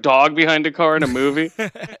dragged a dog behind a car in a movie."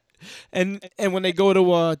 And when they go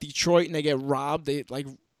to Detroit and they get robbed,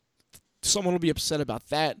 someone will be upset about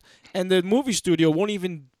that, and the movie studio won't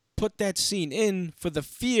even put that scene in for the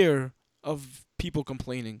fear of people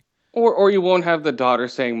complaining. Or you won't have the daughter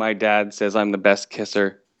saying, "My dad says I'm the best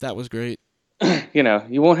kisser." That was great.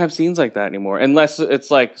 You won't have scenes like that anymore unless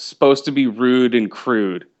it's like supposed to be rude and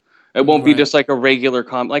crude. It won't be Right. just like a regular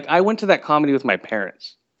Like I went to that comedy with my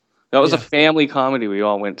parents. That was a Yeah. family comedy we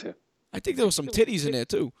all went to. I think there was some titties in there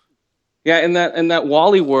too. Yeah, in that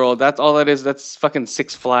Wally World, that's all that is. That's fucking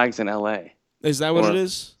Six Flags in L.A. Is that what it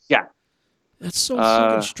is? Yeah. That's so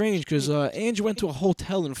fucking strange because Ange went to a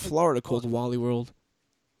hotel in Florida called Wally World.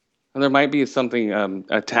 And there might be something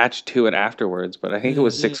attached to it afterwards, but I think it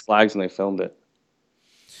was Six Flags when they filmed it.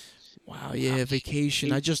 Wow, yeah,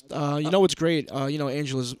 Vacation. I just, what's great?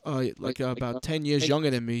 Angela's about 10 years younger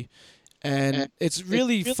than me, and it's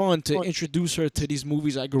really fun to introduce her to these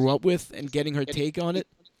movies I grew up with and getting her take on it.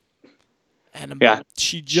 And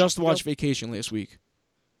she just watched Vacation last week.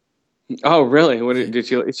 Oh, really? What did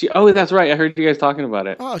she? Oh, that's right. I heard you guys talking about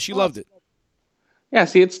it. Oh, she loved it. Yeah,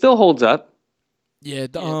 see, it still holds up. Yeah.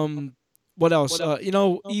 What else?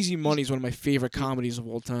 Easy Money is one of my favorite comedies of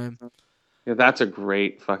all time. Yeah, that's a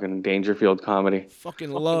great fucking Dangerfield comedy.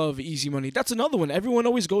 Fucking love Easy Money. That's another one. Everyone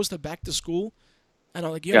always goes to Back to School, and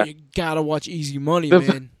I'm like, yo, Yeah. you gotta watch Easy Money, The,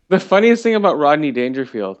 man. the funniest thing about Rodney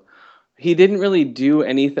Dangerfield, he didn't really do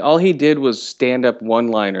anything. All he did was stand up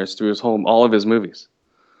one-liners through all of his movies.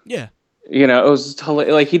 Yeah. You know, it was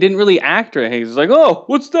like he didn't really act or anything. He was like, "Oh,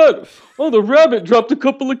 what's that? Oh, the rabbit dropped a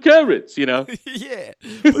couple of carrots." You know. Yeah.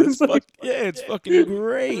 But It's like- it's fucking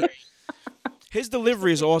great. His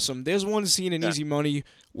delivery is awesome. There's one scene in Easy Money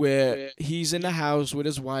where he's in the house with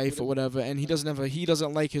his wife or whatever, and he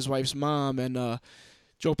doesn't like his wife's mom, and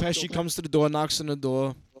Joe Pesci comes to the door, knocks on the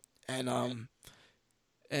door, and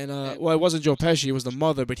well, it wasn't Joe Pesci, it was the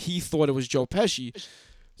mother, but he thought it was Joe Pesci.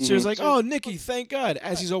 So he was like, "Oh, Nikki, thank God."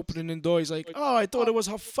 As he's opening the door, he's like, "Oh, I thought it was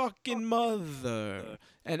her fucking mother."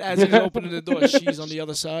 And as he's opening the door, she's on the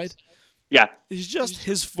other side. Yeah. It's just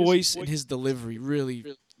his voice and his delivery. Really,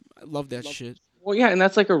 I love that shit. Well, yeah, and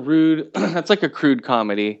that's like a rude, that's like a crude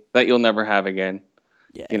comedy that you'll never have again.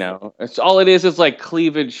 Yeah. You know, it's all it is like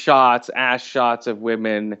cleavage shots, ass shots of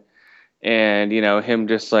women, and you know him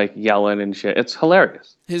just like yelling and shit. It's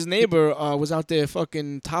hilarious. His neighbor was out there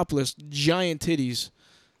fucking topless, giant titties.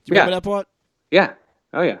 Do you Yeah. remember that part? Yeah.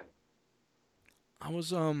 Oh yeah. I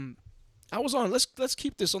was on. Let's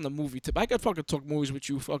keep this on the movie tip. I could fucking talk movies with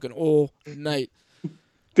you fucking all night.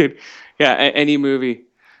 Dude. Yeah. Any movie.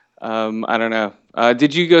 I don't know.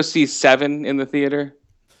 Did you go see Seven in the theater?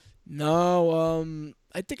 No,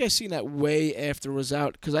 I think I seen that way after it was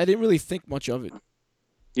out because I didn't really think much of it.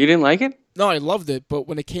 You didn't like it? No, I loved it, but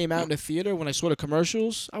when it came out in the theater, when I saw the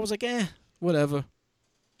commercials, I was like, whatever.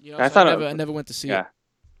 You know, I so thought I never went to see Yeah. it.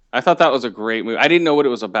 I thought that was a great movie. I didn't know what it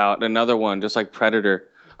was about. Another one, just like Predator.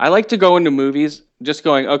 I like to go into movies just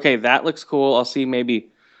going, okay, that looks cool. I'll see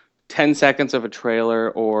maybe 10 seconds of a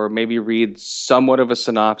trailer or maybe read somewhat of a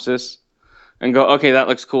synopsis and go, okay, that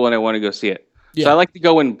looks cool and I want to go see it. Yeah. So I like to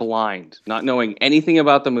go in blind, not knowing anything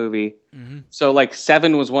about the movie. Mm-hmm. So like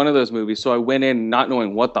Seven was one of those movies. So I went in not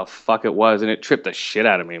knowing what the fuck it was and it tripped the shit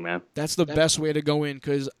out of me, man. That's the best way to go in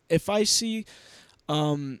because if I see,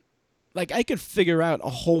 like I could figure out a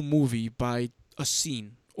whole movie by a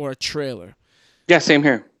scene or a trailer. Yeah, same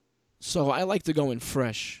here. So I like to go in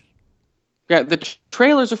fresh. Yeah, the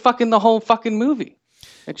trailers are fucking the whole fucking movie.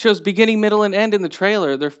 It shows beginning, middle, and end in the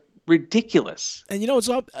trailer. They're ridiculous. And you know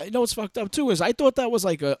what's fucked up too is I thought that was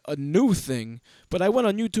like a new thing, but I went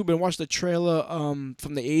on YouTube and watched the trailer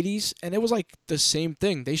from the 80s and it was like the same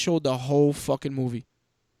thing. They showed the whole fucking movie.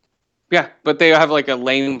 Yeah, but they have like a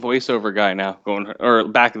lame voiceover guy now going, or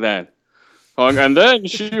back then. Going, and then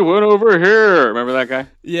she went over here. Remember that guy?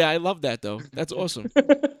 Yeah, I love that though. That's awesome.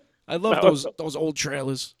 I love those old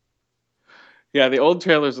trailers. Yeah, the old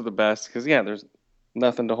trailers are the best because there's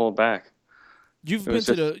nothing to hold back. You've It been was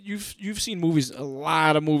to you've seen movies, a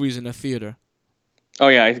lot of movies in the theater. Oh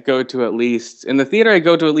yeah, I go to at least in the theater. I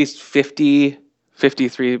go to at least 50,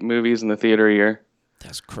 53 movies in the theater a year.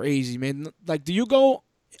 That's crazy, man. Like, do you go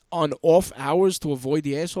on off hours to avoid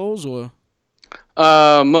the assholes, or?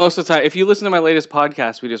 Most of the time, if you listen to my latest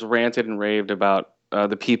podcast, we just ranted and raved about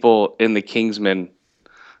the people in the Kingsman.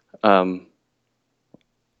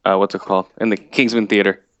 What's it called? In the Kingsman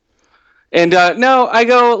Theater. And no,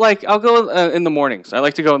 I'll go in the mornings. I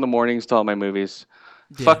like to go in the mornings to all my movies.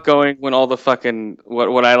 Yeah. Fuck going when all the fucking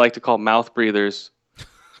what I like to call mouth breathers.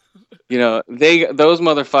 You know, those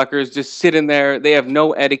motherfuckers just sit in there. They have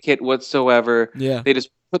no etiquette whatsoever. Yeah. They just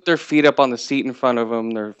put their feet up on the seat in front of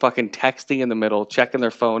them. They're fucking texting in the middle, checking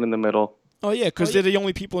their phone in the middle. Oh yeah, because they're the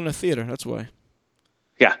only people in the theater. That's why.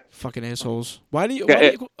 Yeah. Fucking assholes. Why do you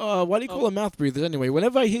Yeah, why do you call them mouth breathers anyway?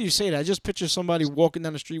 Whenever I hear you say that, I just picture somebody walking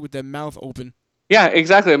down the street with their mouth open. Yeah,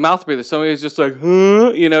 exactly. A mouth breather. Somebody who's just like,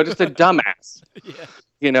 huh? You know, just a dumbass. Yeah.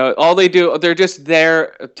 You know, all they do, they're just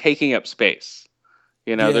there taking up space.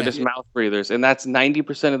 You know, they're Yeah. just mouth breathers. And that's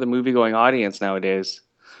 90% of the movie going audience nowadays.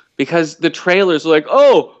 Because the trailers are like,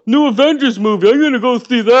 oh, new Avengers movie. I'm going to go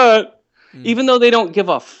see that. Even though they don't give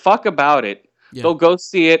a fuck about it, Yeah. they'll go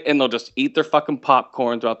see it and they'll just eat their fucking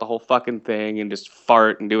popcorn throughout the whole fucking thing and just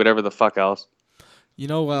fart and do whatever the fuck else. You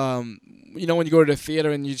know when you go to the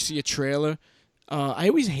theater and you see a trailer, I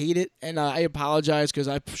always hate it, and I apologize because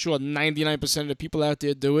I'm sure 99% of the people out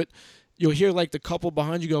there do it. You'll hear like the couple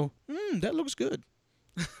behind you go, that looks good.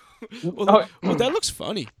 well, that looks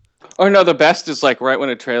funny. Or no, the best is like right when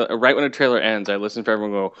a trailer ends, I listen for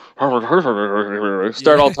everyone go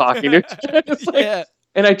start all talking. It's like- Yeah.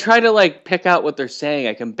 And I try to like pick out what they're saying.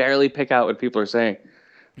 I can barely pick out what people are saying.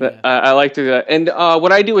 But Yeah. I like to do that. And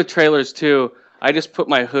what I do with trailers too, I just put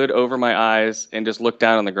my hood over my eyes and just look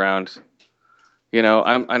down on the ground. You know,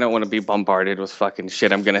 I don't want to be bombarded with fucking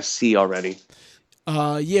shit I'm gonna see already.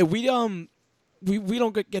 Yeah, we don't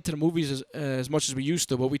get to the movies as much as we used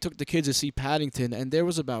to, but we took the kids to see Paddington, and there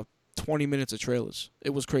was about 20 minutes of trailers.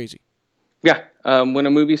 It was crazy. Yeah. When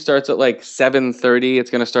a movie starts at like 7:30, it's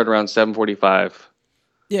gonna start around 7:45.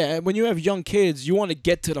 Yeah, and when you have young kids, you want to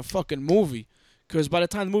get to the fucking movie, because by the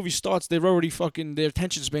time the movie starts, they're already fucking their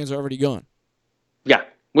attention spans are already gone. Yeah.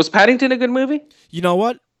 Was Paddington a good movie? You know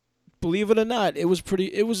what? Believe it or not, it was pretty.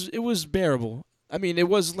 It was bearable. I mean, it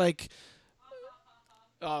was like.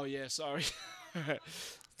 Oh yeah, sorry.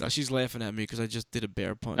 No, she's laughing at me because I just did a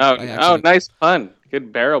bear punch. Oh, nice pun.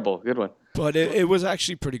 Good bearable. Good one. But it was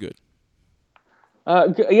actually pretty good.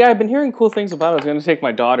 Yeah, I've been hearing cool things about it. I was gonna take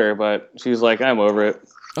my daughter, but she's like, I'm over it.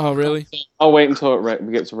 Oh really? I'll wait until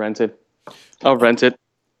it gets rented. I'll rent it.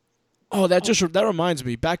 Oh, that reminds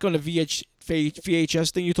me. Back on the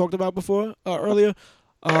VHS thing you talked about before earlier,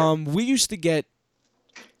 we used to get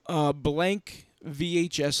blank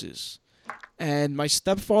VHSs, and my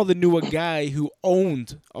stepfather knew a guy who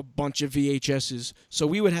owned a bunch of VHSs. So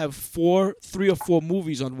we would have 3 or 4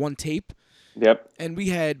 movies on one tape, Yep. and we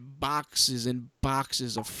had boxes and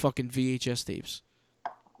boxes of fucking VHS tapes.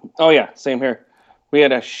 Oh yeah, same here. We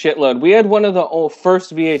had a shitload. We had one of the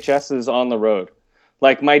first VHSs on the road.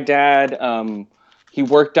 Like my dad, he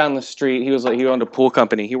worked down the street. He owned a pool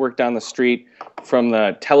company. He worked down the street from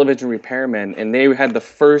the television repairman, and they had the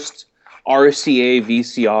first RCA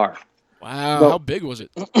VCR. Wow, Well- how big was it?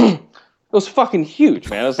 It was fucking huge,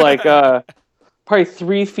 man. It was like probably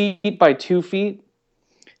 3 feet by 2 feet,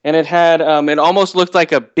 and it had it almost looked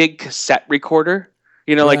like a big cassette recorder.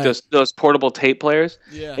 You know, like Right. those portable tape players.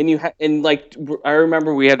 Yeah. And I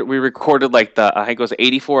remember we recorded like I think it was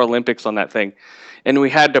 84 Olympics on that thing, and we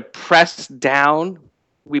had to press down.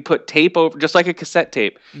 We put tape over, just like a cassette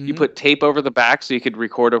tape. You Mhm. put tape over the back so you could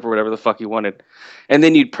record over whatever the fuck you wanted, and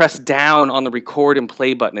then you'd press down on the record and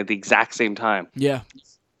play button at the exact same time. Yeah.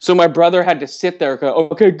 So my brother had to sit there, go,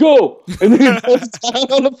 okay, go, and then he press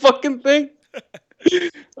down on the fucking thing.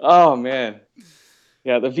 Oh man,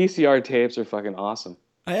 yeah, the VCR tapes are fucking awesome.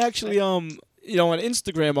 I actually on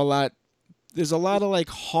Instagram a lot. There's a lot of like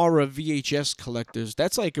horror VHS collectors.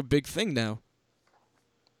 That's like a big thing now.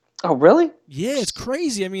 Oh really? Yeah, it's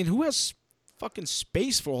crazy. I mean, who has fucking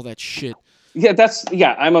space for all that shit? Yeah,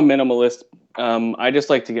 I'm a minimalist. I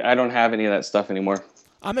just like to I don't have any of that stuff anymore.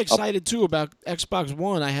 I'm excited too about Xbox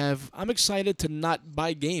One. I'm excited to not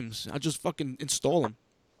buy games. I'll just fucking install them.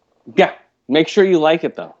 Yeah, make sure you like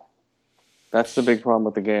it though. That's the big problem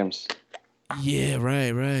with the games. Yeah,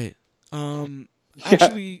 right.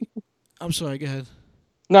 Actually, I'm sorry. Go ahead.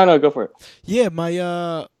 No, go for it. Yeah,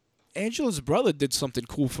 my Angela's brother did something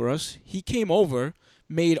cool for us. He came over,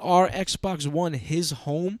 made our Xbox One his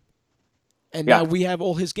home, and Yeah. now we have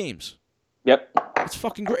all his games. Yep. It's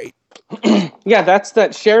fucking great. Yeah, that's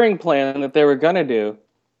that sharing plan that they were gonna do.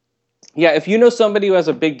 Yeah, if you know somebody who has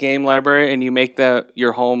a big game library and you make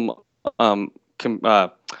your home home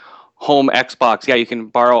Xbox, yeah, you can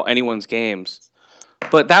borrow anyone's games.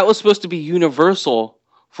 But that was supposed to be universal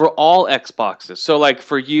for all Xboxes. So like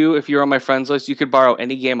for you, if you're on my friends list, you could borrow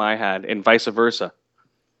any game I had and vice versa.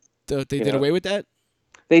 They did Yeah. away with that?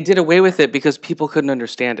 They did away with it because people couldn't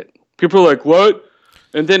understand it. People are like, "What?"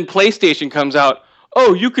 And then PlayStation comes out,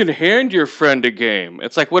 "Oh, you can hand your friend a game."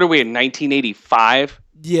 It's like, what are we in 1985?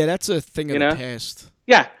 Yeah, that's a thing of You the know? past.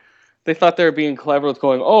 Yeah. They thought they were being clever with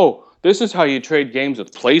going, "Oh, this is how you trade games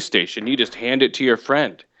with PlayStation. You just hand it to your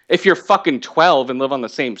friend." If you're fucking 12 and live on the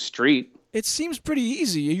same street. It seems pretty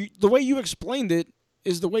easy. The way you explained it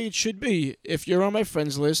is the way it should be. If you're on my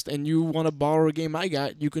friends list and you want to borrow a game I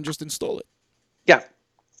got, you can just install it. Yeah.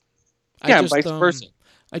 I Yeah, just, vice versa.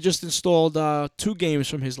 I just installed 2 games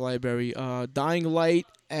from his library, Dying Light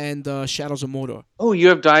and Shadows of Mordor. Oh, you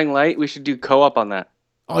have Dying Light? We should do co-op on that.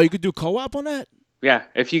 Oh, you could do co-op on that? Yeah.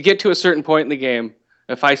 If you get to a certain point in the game,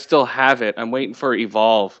 if I still have it, I'm waiting for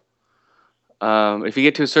Evolve. If you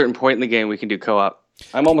get to a certain point in the game, we can do co-op.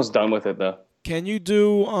 I'm almost done with it though. Can you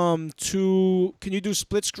do Can you do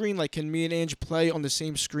split screen? Like, can me and Ange play on the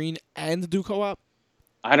same screen and do co-op?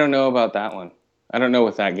 I don't know about that one. I don't know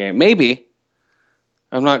with that game. Maybe.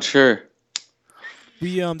 I'm not sure.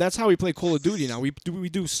 We That's how we play Call of Duty now. We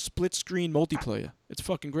do split screen multiplayer. It's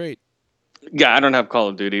fucking great. Yeah, I don't have Call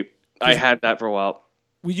of Duty. I had that for a while.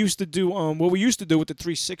 We used to do what we used to do with the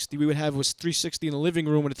 360. We would have was 360 in the living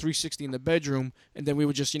room and a 360 in the bedroom, and then we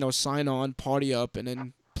would just sign on, party up, and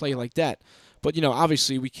then play like that. But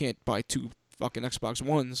obviously we can't buy 2 fucking Xbox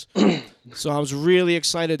Ones. So I was really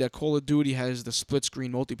excited that Call of Duty has the split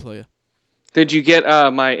screen multiplayer. Did you get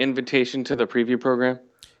my invitation to the preview program?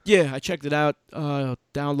 Yeah, I checked it out,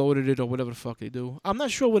 downloaded it or whatever the fuck they do. I'm not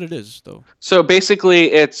sure what it is though. So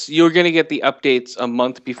basically, you're gonna get the updates a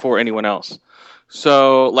month before anyone else.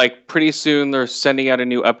 So like pretty soon they're sending out a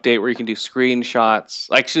new update where you can do screenshots.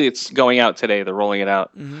 Actually, it's going out today. They're rolling it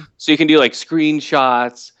out. Mm-hmm. So you can do like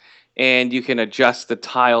screenshots and you can adjust the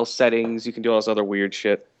tile settings. You can do all this other weird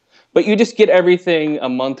shit. But you just get everything a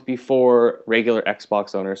month before regular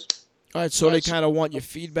Xbox owners. All right, so they kind of want your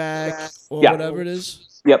feedback or Yeah. whatever it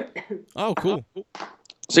is. Yep. Oh, cool.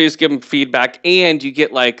 So you just give them feedback, and you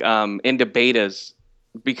get like into betas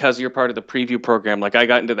because you're part of the preview program. Like I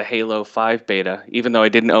got into the Halo 5 beta, even though I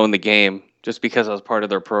didn't own the game, just because I was part of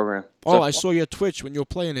their program. Oh, So, I saw your Twitch when you were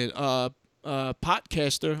playing it.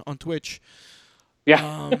 Podcaster on Twitch.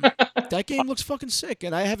 yeah. That game looks fucking sick,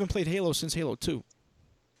 and I haven't played Halo since Halo 2.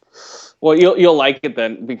 Well, you'll like it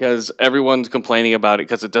then because everyone's complaining about it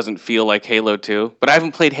because it doesn't feel like Halo 2. But I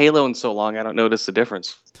haven't played Halo in so long, I don't notice the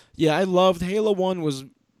difference. Yeah, I loved Halo 1 was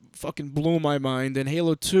fucking blew my mind, and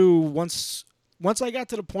Halo 2 once I got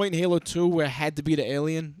to the point in Halo 2 where I had to be the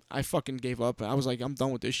alien, I fucking gave up. I was like, I'm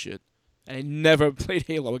done with this shit. And I never played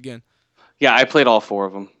Halo again. Yeah, I played all 4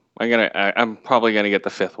 of them. I'm probably gonna get the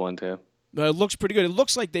 5th one too. But it looks pretty good. It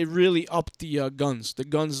looks like they really upped the guns. The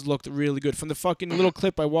guns looked really good. From the fucking little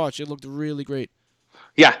clip I watched, it looked really great.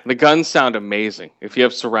 Yeah, the guns sound amazing. If you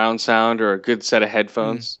have surround sound or a good set of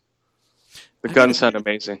headphones, the guns sound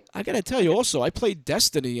amazing. I gotta tell you also, I played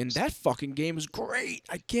Destiny, and that fucking game is great.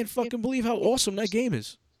 I can't fucking believe how awesome that game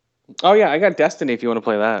is. Oh yeah, I got Destiny if you want to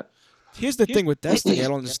play that. Here's the thing with Destiny, I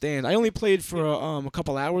don't understand. I only played for a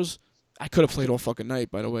couple hours. I could have played all fucking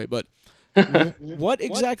night, by the way, but what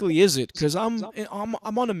exactly is it? Because I'm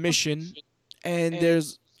on a mission, and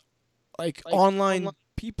there's like online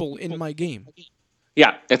people in my game.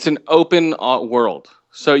 Yeah, it's an open world.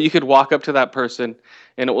 So you could walk up to that person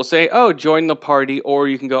and it will say, "Oh, join the party," or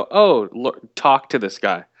you can go, "Oh, talk to this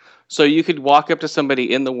guy." So you could walk up to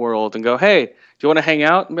somebody in the world and go, "Hey, do you want to hang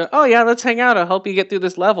out?" And be, "Oh yeah, let's hang out. I'll help you get through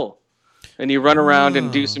this level." And you run around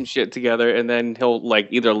and do some shit together, and then he'll like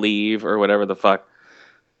either leave or whatever the fuck.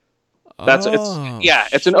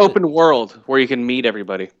 It's an open world where you can meet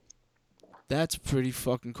everybody. That's pretty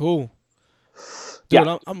fucking cool. Dude,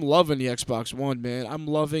 Yeah. I'm loving the Xbox One, man. I'm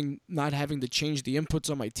loving not having to change the inputs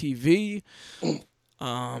on my TV.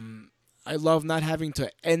 I love not having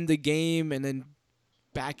to end the game and then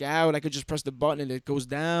back out. I could just press the button and it goes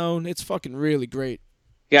down. It's fucking really great.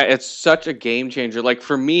 Yeah, it's such a game changer. Like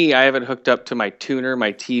for me, I have it hooked up to my tuner,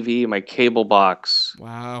 my TV, my cable box.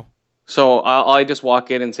 Wow. So I just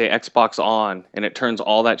walk in and say Xbox on, and it turns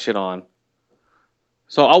all that shit on.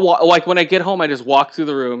 So like when I get home, I just walk through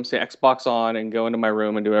the room, say Xbox on, and go into my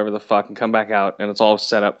room and do whatever the fuck, and come back out, and it's all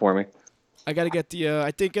set up for me. I gotta get the.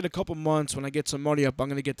 I think in a couple months when I get some money up, I'm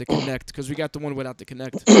gonna get the Kinect because we got the one without the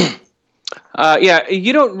Kinect. Yeah,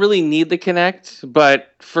 you don't really need the Kinect,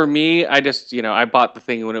 but for me, I just I bought the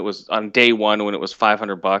thing when it was on day one when it was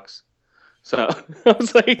 $500. So I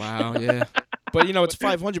was like, Wow, yeah. But it's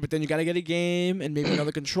 500. But then you gotta get a game and maybe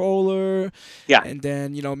another controller. Yeah. And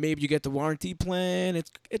then maybe you get the warranty plan.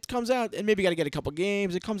 It comes out, and maybe you gotta get a couple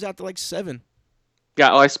games. It comes out to like $7.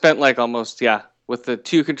 Yeah, I spent like almost with the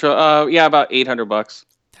 2 control. About $800.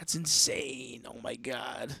 That's insane. Oh my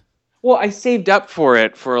god. Well, I saved up for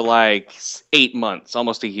it for like 8 months,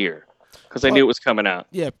 almost a year, because I knew it was coming out.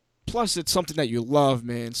 Yeah. Plus, it's something that you love,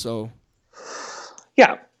 man. So.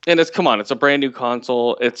 Yeah, and it's a brand new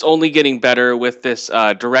console. It's only getting better with this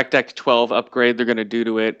DirectX 12 upgrade they're going to do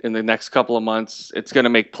to it in the next couple of months. It's going to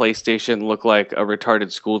make PlayStation look like a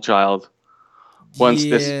retarded schoolchild. Once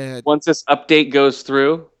this update goes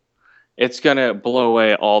through, it's going to blow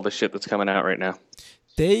away all the shit that's coming out right now.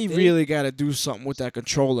 They really got to do something with that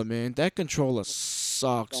controller, man. That controller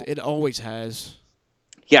sucks. It always has.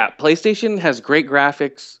 Yeah, PlayStation has great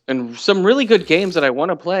graphics and some really good games that I want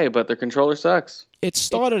to play, but their controller sucks. It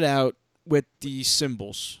started out with the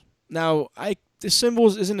symbols. Now, the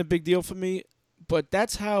symbols isn't a big deal for me, but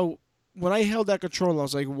that's how, when I held that controller, I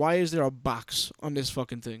was like, why is there a box on this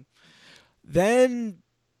fucking thing? Then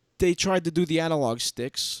they tried to do the analog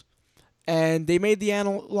sticks, and they made the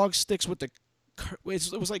analog sticks with it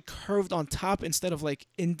was like curved on top instead of like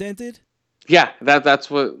indented. Yeah, that's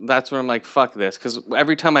where I'm like, fuck this, because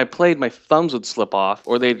every time I played, my thumbs would slip off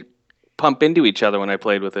or they'd pump into each other when I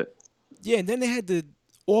played with it. Yeah, and then they had the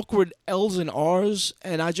awkward L's and R's,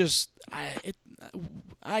 and I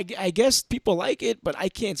guess people like it, but I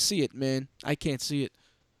can't see it, man. I can't see it.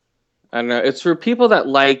 I don't know. It's for people that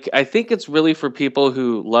I think it's really for people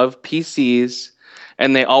who love PCs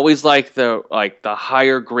and they always like the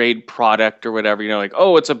higher grade product or whatever, like,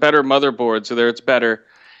 oh, it's a better motherboard, so there it's better.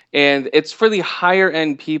 and it's for the higher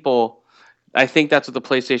end people. I think that's what the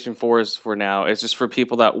PlayStation 4 is for now. It's just for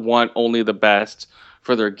people that want only the best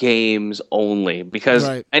for their games only. Because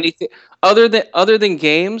Right. anything other than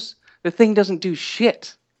games, the thing doesn't do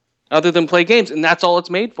shit other than play games, and that's all it's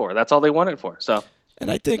made for. That's all they want it for. So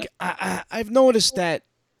And I think I've noticed that,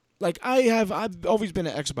 like I've always been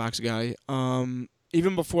an Xbox guy.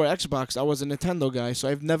 Even before Xbox, I was a Nintendo guy. So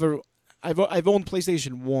I've owned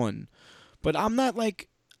PlayStation 1, but I'm not like,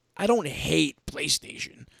 I don't hate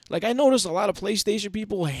PlayStation. Like, I notice a lot of PlayStation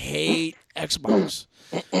people hate Xbox.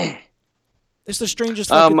 It's the strangest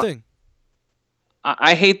fucking thing.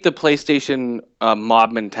 I hate the PlayStation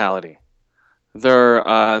mob mentality. Their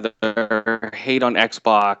hate on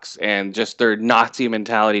Xbox and just their Nazi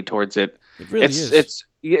mentality towards it. It really is. It's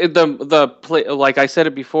the play, like I said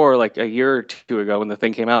it before, like a year or two ago when the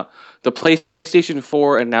thing came out. The PlayStation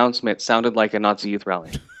 4 announcement sounded like a Nazi youth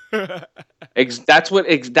rally. That's what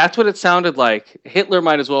it sounded like. Hitler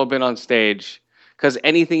might as well have been on stage, because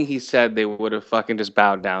anything he said, they would have fucking just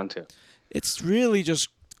bowed down to. It's really just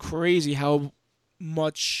crazy how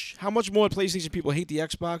much more PlayStation people hate the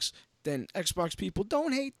Xbox than Xbox people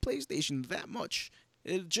don't hate PlayStation that much.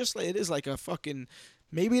 It is like a fucking,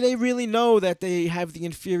 maybe they really know that they have the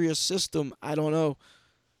inferior system. I don't know.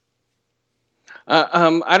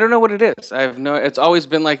 I don't know what it is. It's always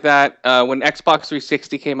been like that. When Xbox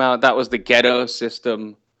 360 came out, that was the ghetto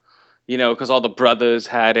system. Because all the brothers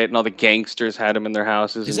had it and all the gangsters had them in their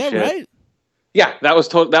houses. Is and that shit. right? Yeah, that was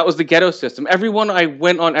the ghetto system. Everyone I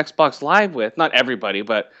went on Xbox Live with, not everybody,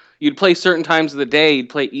 but you'd play certain times of the day. You'd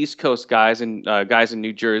play East Coast guys and guys in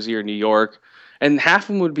New Jersey or New York, and half of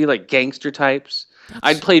them would be like gangster types.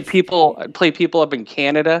 I'd play people up in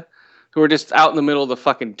Canada who were just out in the middle of the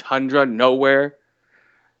fucking tundra, nowhere.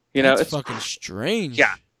 That's it's fucking strange.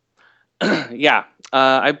 Yeah. Yeah.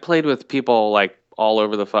 I played with people like all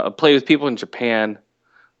over the I played with people in Japan.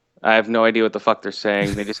 I have no idea what the fuck they're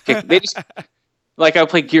saying. They just like, I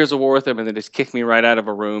played Gears of War with them, and they just kicked me right out of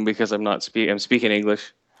a room because I'm speaking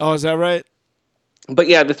English. Oh, is that right? But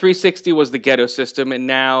yeah, the 360 was the ghetto system, and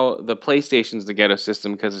now the PlayStation's the ghetto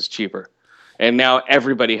system because it's cheaper. And now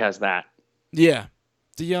everybody has that. Yeah.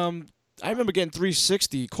 I remember getting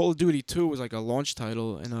 360. Call of Duty 2 was like a launch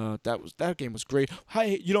title, and that game was great. Hi,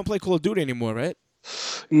 you don't play Call of Duty anymore, right?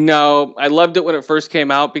 No, I loved it when it first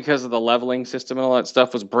came out because of the leveling system and all that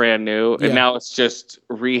stuff was brand new, and now it's just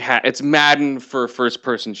It's Madden for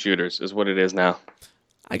first-person shooters, is what it is now.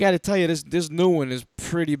 I gotta tell you, this new one is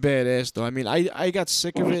pretty badass, though. I mean, I got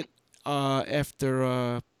sick of it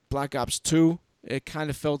after Black Ops 2. It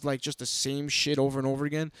kind of felt like just the same shit over and over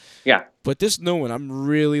again. Yeah. But this new one, I'm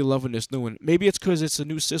really loving this new one. Maybe it's because it's a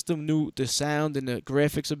new system, the sound and the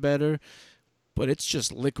graphics are better, but it's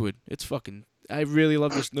just liquid. It's fucking... I really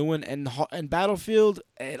love this new one. And Battlefield,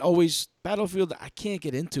 Battlefield, I can't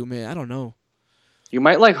get into, man. I don't know. You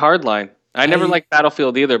might like Hardline. I never liked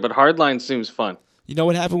Battlefield either, but Hardline seems fun. You know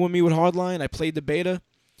what happened with me with Hardline? I played the beta,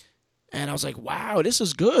 and I was like, wow, this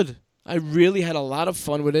is good. I really had a lot of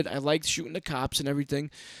fun with it. I liked shooting the cops and everything.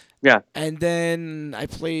 Yeah. And then I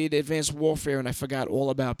played Advanced Warfare, and I forgot all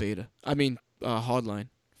about beta. I mean, Hardline.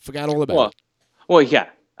 Forgot all about it. Well, yeah.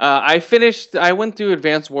 I went through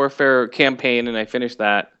Advanced Warfare campaign, and I finished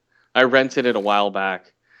that. I rented it a while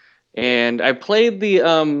back. And I played the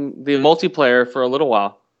multiplayer for a little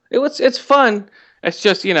while. It's fun. It's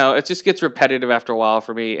just, it just gets repetitive after a while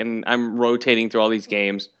for me, and I'm rotating through all these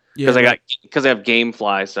games because I have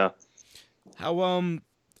GameFly, so. How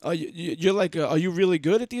are you really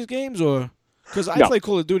good at these games, or because I play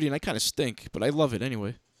Call of Duty and I kind of stink, but I love it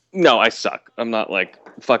anyway. No, I suck. I'm not like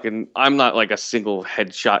a single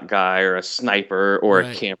headshot guy or a sniper or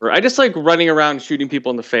a camper. I just like running around shooting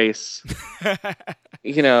people in the face. I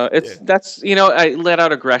let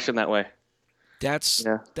out aggression that way. That's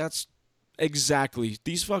exactly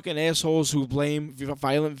these fucking assholes who blame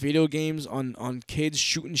violent video games on kids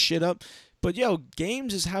shooting shit up. But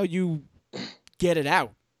games is how you get it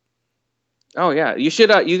out. Oh yeah, you should.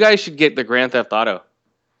 You guys should get the Grand Theft Auto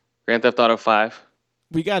 5.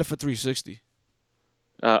 We got it for 360.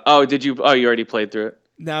 Did you? Oh, you already played through it.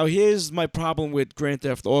 Now here's my problem with Grand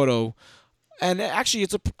Theft Auto, and actually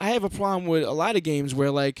I have a problem with a lot of games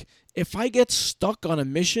where, like, if I get stuck on a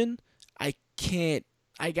mission, I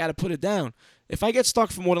gotta put it down. If I get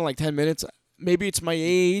stuck for more than like 10 minutes, maybe it's my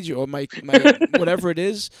age or my whatever it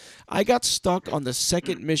is. I got stuck on the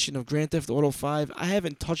second mission of Grand Theft Auto 5. I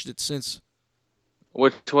haven't touched it since.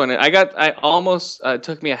 Which one? I almost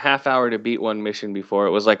took me a half hour to beat one mission before.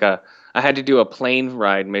 It was like I had to do a plane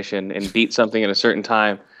ride mission and beat something at a certain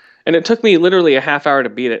time. And it took me literally a half hour to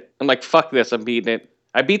beat it. I'm like, fuck this, I'm beating it.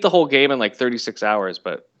 I beat the whole game in like 36 hours,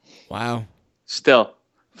 but Wow. Still,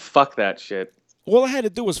 fuck that shit. All I had to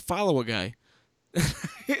do was follow a guy.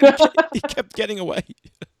 He kept getting away.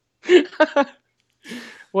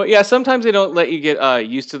 Well, yeah, sometimes they don't let you get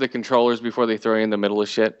used to the controllers before they throw you in the middle of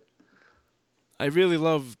shit. I really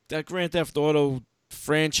love that Grand Theft Auto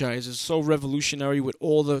franchise. Is so revolutionary with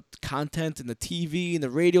all the content and the TV and the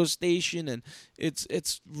radio station, and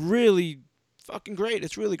it's really fucking great.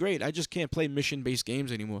 It's really great. I just can't play mission-based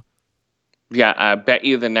games anymore. Yeah, I bet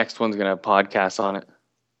you the next one's gonna have podcasts on it.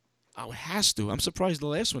 Oh, it has to. I'm surprised the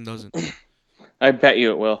last one doesn't. I bet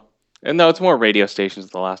you it will. And no, it's more radio stations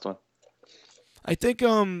than the last one. I think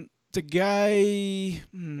the guy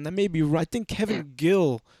that may be right. I think Kevin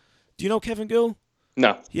Gill. Do you know Kevin Gill?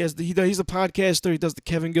 No. He's a podcaster. He does the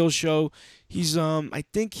Kevin Gill show. He's I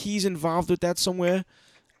think he's involved with that somewhere,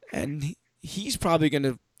 and he's probably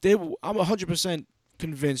gonna. I'm 100%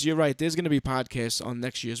 convinced. You're right. There's gonna be podcasts on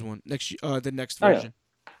next year's one. The next version.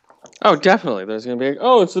 Oh, definitely. There's gonna be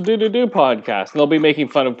it's the Do podcast, and they'll be making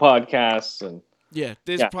fun of podcasts and. Yeah,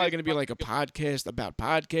 there's probably gonna be like a podcast about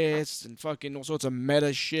podcasts and fucking all sorts of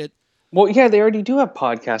meta shit. Well, yeah, they already do have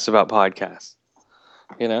podcasts about podcasts.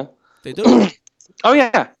 You know. They do. Oh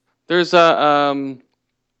yeah, there's God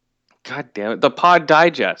damn it, the Pod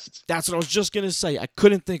Digest. That's what I was just gonna say. I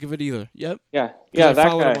couldn't think of it either. Yep. Yeah, I that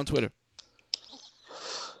followed guy him on Twitter.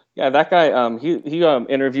 Yeah, that guy. He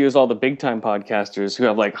interviews all the big time podcasters who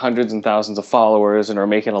have like hundreds and thousands of followers and are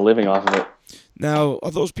making a living off of it. Now, are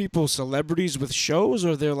those people celebrities with shows,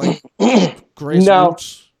 or they're like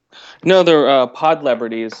grassroots? No, they're pod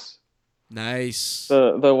celebrities. Nice.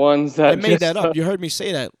 The ones that I made that up. You heard me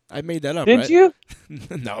say that. I made that up. Did right? you?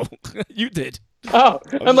 No, you did. Oh,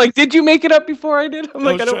 I'm like, did you make it up before I did? I'm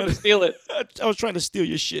like, I don't want to steal it. I was trying to steal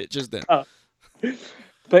your shit just then. Oh.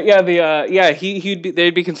 But yeah,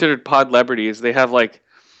 they'd be considered pod celebrities. They have like,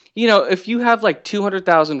 if you have like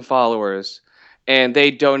 200,000 followers. And they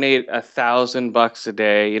donate $1,000 a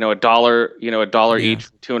day, $1 each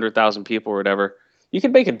for 200,000 people or whatever. You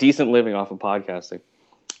could make a decent living off of podcasting.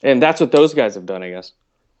 And that's what those guys have done, I guess.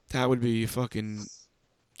 That would be fucking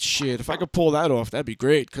shit. If I could pull that off, that'd be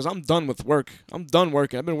great. Because I'm done with work. I'm done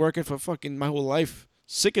working. I've been working for fucking my whole life.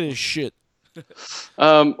 Sick of this shit.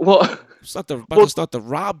 Well, about to start to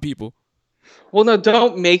rob people. Well, no,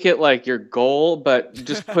 don't make it like your goal, but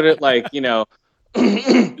just put it like,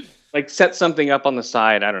 like set something up on the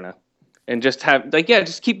side. I don't know. And just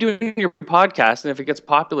just keep doing your podcast. And if it gets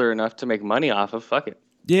popular enough to make money off of, fuck it.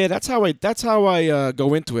 Yeah, that's how I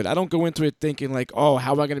go into it. I don't go into it thinking like, oh,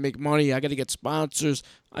 how am I gonna make money? I gotta get sponsors.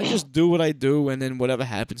 I just do what I do, and then whatever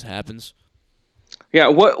happens, happens. Yeah,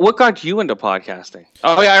 what got you into podcasting?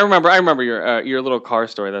 Oh yeah, I remember your little car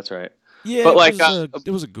story. That's right. Yeah, but like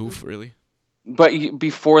it was a goof, really. But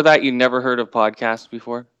before that, you never heard of podcasts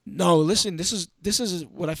before? No, listen. This is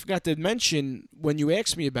what I forgot to mention when you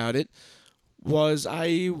asked me about it. Was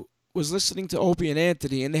I was listening to Opie and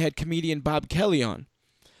Anthony, and they had comedian Bob Kelly on.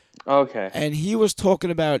 Okay. And he was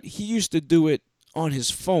talking about he used to do it on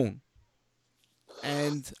his phone.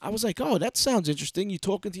 And I was like, oh, that sounds interesting. You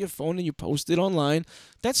talk into your phone and you post it online.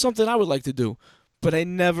 That's something I would like to do. But I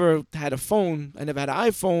never had a phone. I never had an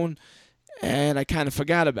iPhone, and I kind of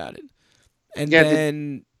forgot about it. And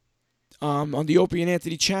then on the Opie and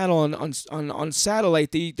Anthony channel on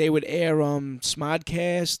satellite, they would air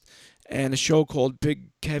Smodcast and a show called Big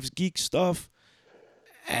Kev's Geek Stuff.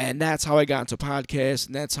 And that's how I got into podcasts,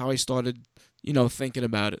 and that's how I started, thinking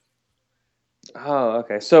about it. Oh,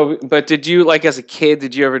 okay. So, but did you, like, as a kid,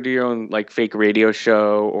 did you ever do your own, like, fake radio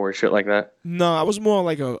show or shit like that? No, I was more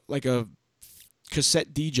like a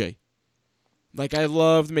cassette DJ. Like, I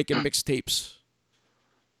loved making mixtapes.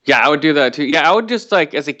 Yeah, I would do that too. Yeah, I would just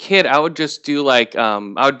like as a kid, I would just do like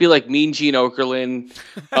I would be like Mean Gene Okerlund,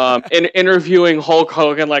 interviewing Hulk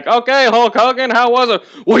Hogan. Like, okay, Hulk Hogan, how was it?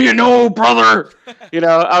 Well, brother,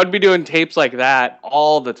 I would be doing tapes like that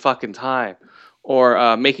all the fucking time,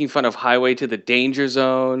 or making fun of Highway to the Danger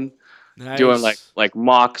Zone, Nice. doing like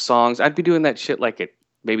mock songs. I'd be doing that shit like at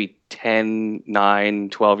maybe 10, 9,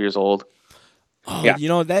 12 years old. Oh,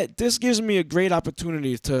 Yeah. this gives me a great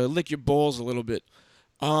opportunity to lick your balls a little bit.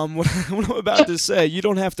 What I'm about to say, you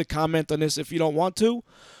don't have to comment on this if you don't want to,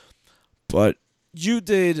 but you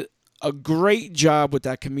did a great job with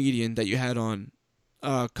that comedian that you had on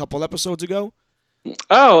a couple episodes ago.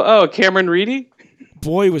 Oh, Cameron Reedy?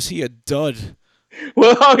 Boy, was he a dud.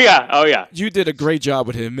 Well, oh yeah. You did a great job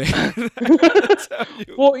with him, man.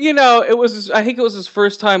 Well, I think it was his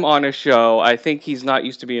first time on a show. I think he's not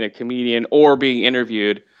used to being a comedian or being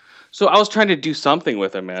interviewed. So I was trying to do something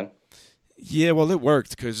with him, man. Yeah, well, it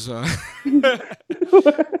worked because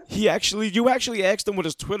you actually asked him what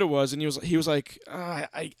his Twitter was, and he was like,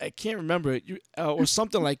 I can't remember it, or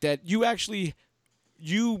something like that.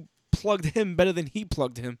 You plugged him better than he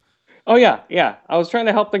plugged him. Oh yeah. I was trying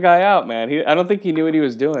to help the guy out, man. I don't think he knew what he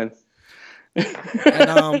was doing.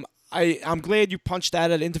 And I'm glad you punched out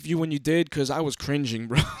that interview when you did, because I was cringing,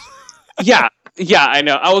 bro. Yeah, I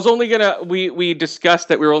know. I was only gonna. We discussed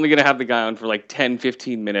that we were only gonna have the guy on for like 10,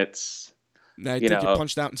 15 minutes. I think you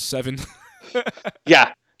punched out in 7.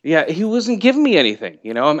 Yeah. He wasn't giving me anything.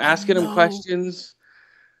 I'm asking him know. questions.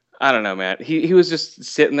 I don't know, man. He was just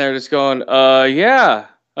sitting there, just going, yeah,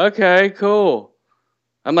 okay, cool.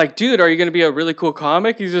 I'm like, dude, are you gonna be a really cool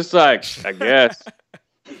comic? He's just like, I guess.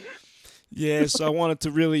 Yeah, so I wanted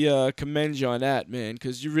to really commend you on that, man,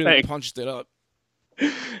 because you really Thanks. punched it up.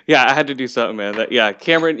 Yeah, I had to do something, man.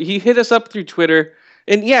 Cameron, he hit us up through Twitter.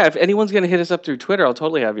 And yeah, if anyone's going to hit us up through Twitter, I'll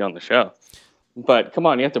totally have you on the show. But come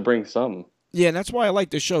on, you have to bring some. Yeah, and that's why I like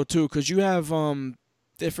the show, too, because you have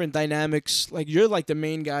different dynamics. Like, you're like the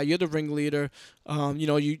main guy. You're the ringleader.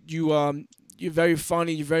 You're very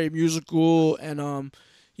funny. You're very musical. And,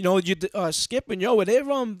 Skip and Yo,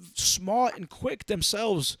 they're smart and quick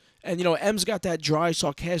themselves. And, M's got that dry,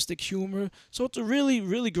 sarcastic humor. So it's a really,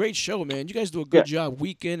 really great show, man. You guys do a good job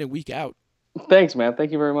week in and week out. Thanks, man.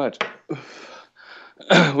 Thank you very much.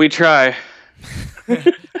 We try.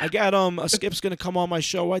 I got Skip's going to come on my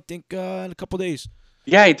show, I think, in a couple days.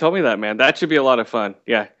 Yeah, he told me that, man. That should be a lot of fun.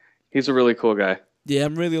 Yeah, he's a really cool guy. Yeah,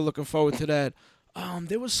 I'm really looking forward to that.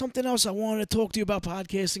 There was something else I wanted to talk to you about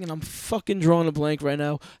podcasting, and I'm fucking drawing a blank right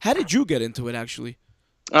now. How did you get into it, actually?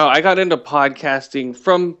 Oh, I got into podcasting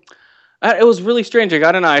from. It was really strange. I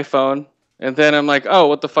got an iPhone, and then I'm like, "Oh,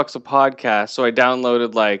 what the fuck's a podcast?" So I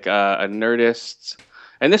downloaded like a Nerdist,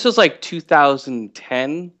 and this was like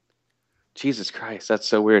 2010. Jesus Christ, that's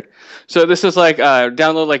so weird. So this is like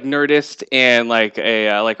download like Nerdist and like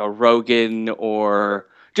a Rogan, or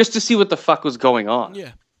just to see what the fuck was going on.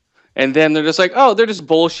 Yeah. And then they're just like, "Oh, they're just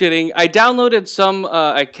bullshitting." I downloaded some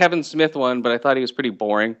a Kevin Smith one, but I thought he was pretty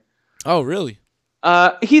boring. Oh, really?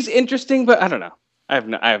 He's interesting, but I don't know. I have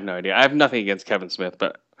no idea. I have nothing against Kevin Smith,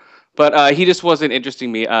 but he just wasn't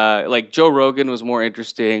interesting me. Like Joe Rogan was more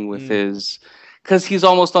interesting with his, because he's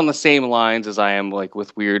almost on the same lines as I am, like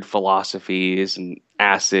with weird philosophies and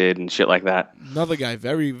acid and shit like that. Another guy,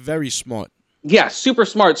 very, very smart. Yeah, super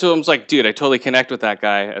smart. So I was like, dude, I totally connect with that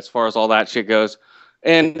guy as far as all that shit goes.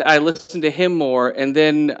 And I listened to him more, and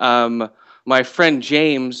then my friend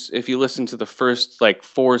James, if you listen to the first like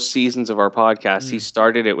 4 seasons of our podcast, he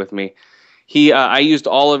started it with me. I used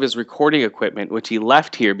all of his recording equipment, which he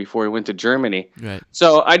left here before he went to Germany. Right.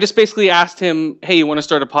 So I just basically asked him, "Hey, you want to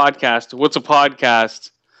start a podcast? What's a podcast?"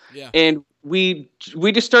 Yeah. And we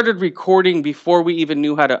just started recording before we even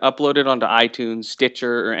knew how to upload it onto iTunes,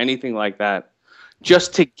 Stitcher, or anything like that,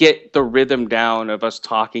 just to get the rhythm down of us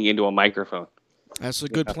talking into a microphone. That's a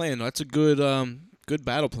good plan. That's a good good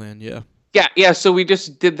battle plan, yeah. Yeah. So we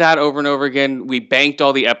just did that over and over again. We banked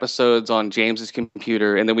all the episodes on James's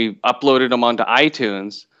computer, and then we uploaded them onto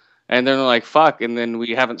iTunes. And then we're like, "Fuck!" And then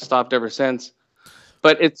we haven't stopped ever since.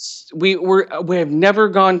 But we have never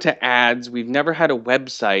gone to ads. We've never had a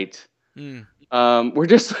website. We're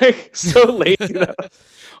just like so lazy.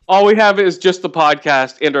 All we have is just the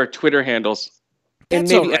podcast and our Twitter handles.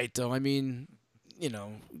 That's all right, though. I mean,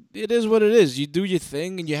 it is what it is. You do your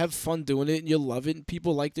thing, and you have fun doing it, and you love it, and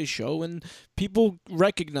people like the show, and people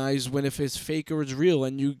recognize if it's fake or it's real,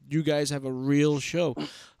 and you guys have a real show.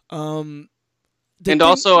 Oh, no,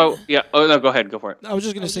 go ahead, go for it. I was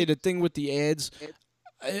just going to say the thing with the ads.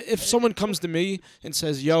 If someone comes to me and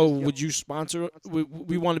says, "Yo, would you sponsor?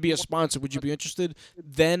 We want to be a sponsor. Would you be interested?"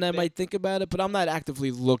 Then I might think about it, but I'm not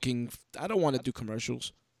actively looking. I don't want to do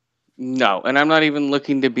commercials. No, and I'm not even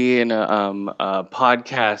looking to be in a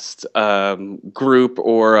podcast group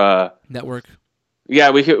or network.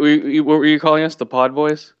 Yeah, we what were you calling us? The Pod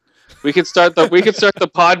Boys? We could start the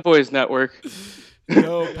Pod Boys network.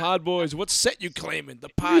 Yo, Pod Boys, what set you claiming? The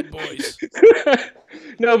Pod Boys.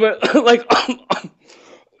 No, but like,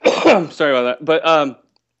 sorry about that. But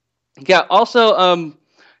yeah. Also,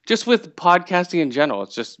 just with podcasting in general,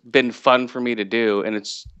 it's just been fun for me to do, and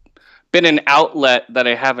it's been an outlet that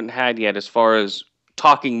I haven't had yet, as far as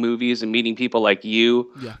talking movies and meeting people like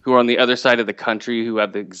you, who are on the other side of the country, who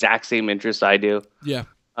have the exact same interests I do. Yeah.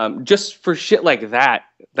 Just for shit like that,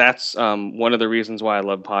 that's one of the reasons why I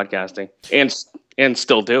love podcasting and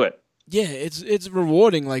still do it. Yeah, it's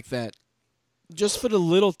rewarding like that. Just for the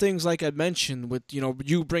little things like I mentioned with,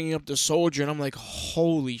 you bringing up the soldier, and I'm like,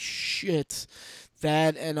 holy shit.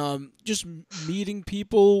 That, and just meeting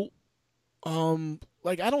people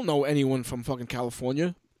Like I don't know anyone from fucking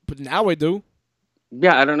California, but now I do.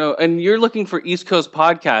 Yeah, I don't know. And you're looking for East Coast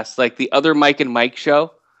podcasts, like the other Mike and Mike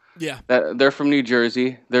show. Yeah. They're from New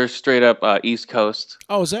Jersey. They're straight up East Coast.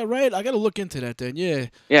 Oh, is that right? I gotta look into that then. Yeah.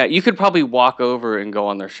 Yeah, you could probably walk over and go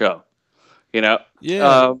on their show. You know?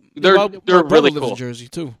 Yeah. They're my they're brother really lives cool. in Jersey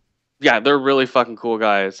too. Yeah, they're really fucking cool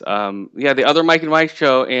guys. Yeah, the other Mike and Mike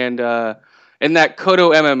show and that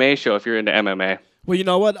Kodo MMA show if you're into MMA. Well, you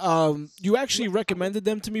know what? You actually recommended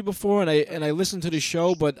them to me before, and I listened to the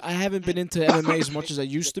show, but I haven't been into MMA as much as I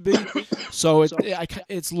used to be, so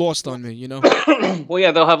it's lost on me. You know. Well,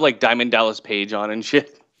 yeah, they'll have like Diamond Dallas Page on and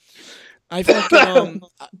shit. I fucking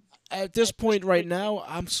at this point right now,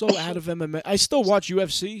 I'm so out of MMA. I still watch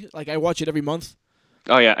UFC, like I watch it every month.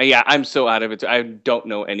 Oh yeah, I'm so out of it. I don't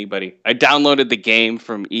know anybody. I downloaded the game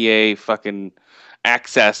from EA fucking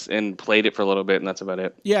Access and played it for a little bit, and that's about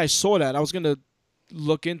it. Yeah, I saw that. I was gonna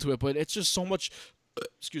look into it, but it's just so much.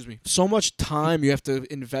 Excuse me, so much time you have to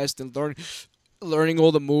invest in learning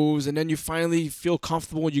all the moves, and then you finally feel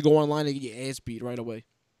comfortable when you go online and get your ass beat right away.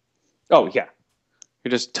 Oh yeah,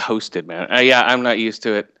 you're just toasted, man. Yeah, I'm not used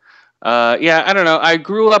to it. Yeah, I don't know. I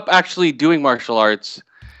grew up actually doing martial arts,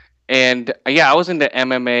 and yeah, I was into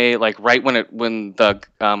MMA like right when the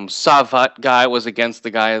Savat guy was against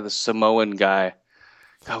the guy, the Samoan guy.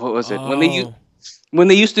 God, what was it? When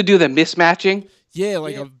they used to do the mismatching. Yeah,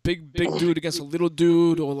 like a big dude against a little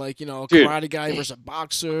dude, or like, you know, a Dude. karate guy versus a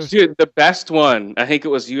boxer. Dude, the best one, I think it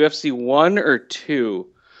was UFC 1 or 2.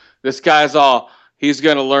 This guy's he's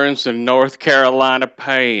going to learn some North Carolina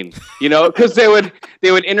pain. You know, because they would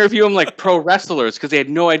interview him like pro wrestlers because they had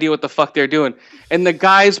no idea what the fuck they're doing. And the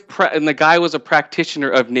guy was a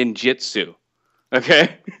practitioner of ninjutsu.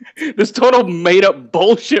 Okay? This total made up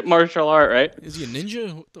bullshit martial art, right? Is he a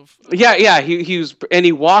ninja? What the fuck? Yeah,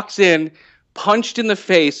 he walks in, punched in the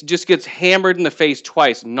face, just gets hammered in the face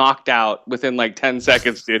twice, knocked out within like 10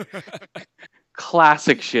 seconds, dude.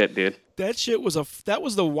 Classic shit, dude. That shit was that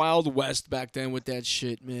was the Wild West back then with that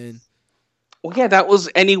shit, man. Well, yeah, that was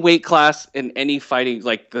any weight class in any fighting.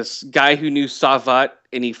 Like this guy who knew Savat,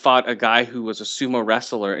 and he fought a guy who was a sumo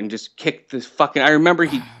wrestler and just kicked this fucking. I remember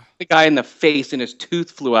he the guy in the face and his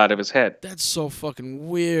tooth flew out of his head. That's so fucking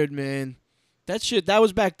weird, man. That shit, that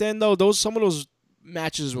was back then though. Some of those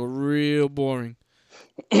matches were real boring.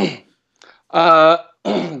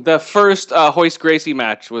 The first Hoist Gracie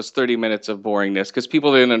match was 30 minutes of boringness because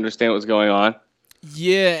people didn't understand what was going on.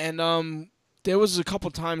 Yeah, and there was a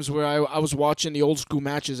couple times where I was watching the old school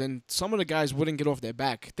matches, and some of the guys wouldn't get off their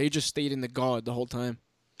back. They just stayed in the guard the whole time.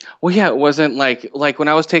 Well, yeah, it wasn't like when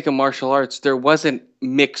I was taking martial arts, there wasn't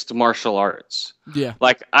mixed martial arts. Yeah.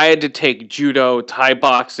 Like I had to take judo, Thai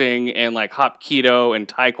boxing, and like Hapkido and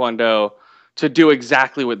Taekwondo to do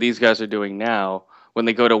exactly what these guys are doing now when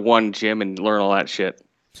they go to one gym and learn all that shit.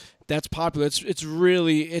 That's popular. It's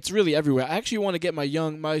really everywhere. I actually want to get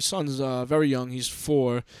my son's very young. He's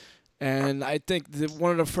 4. And I think one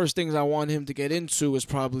of the first things I want him to get into is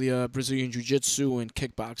probably Brazilian Jiu-Jitsu and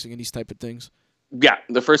kickboxing and these type of things. Yeah,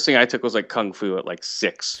 the first thing I took was like Kung Fu at like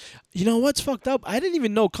 6. You know what's fucked up? I didn't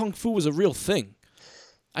even know Kung Fu was a real thing.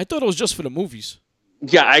 I thought it was just for the movies.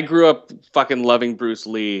 Yeah, I grew up fucking loving Bruce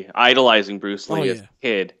Lee, idolizing Bruce Lee as a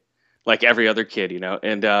kid, like every other kid, you know,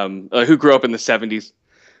 and who grew up in the 70s.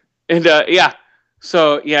 And yeah,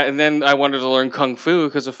 so yeah, and then I wanted to learn Kung Fu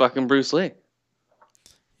because of fucking Bruce Lee.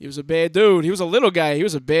 He was a bad dude. He was a little guy. He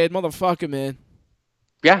was a bad motherfucker, man.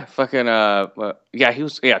 Yeah, fucking yeah, he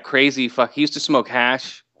was crazy. Fuck, he used to smoke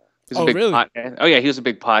hash. He was a big really? pothead. Oh yeah, he was a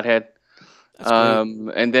big pothead. That's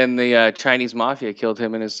great. And then the Chinese mafia killed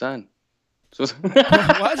him and his son. So,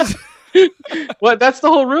 What? well, that's the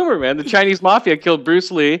whole rumor, man. The Chinese mafia killed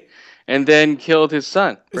Bruce Lee and then killed his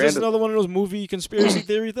son. Is this Brandon. another one of those movie conspiracy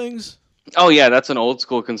theory things? Oh yeah, that's an old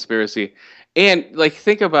school conspiracy. And like,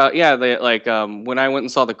 think about when I went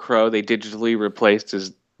and saw The Crow, they digitally replaced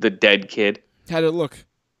the dead kid. How'd it look?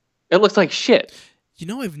 It looked like shit. You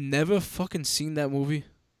know, I've never fucking seen that movie.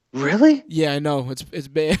 Really? Yeah, I know. It's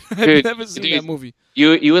bad. Dude, I've never seen that movie.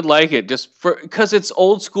 You would like it just because it's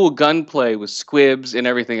old school gunplay with squibs and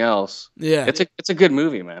everything else. Yeah. It's a good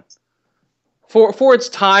movie, man. For its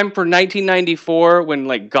time, for 1994, when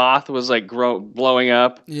like goth was like blowing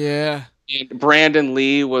up. Yeah. And Brandon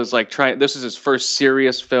Lee was like this is his first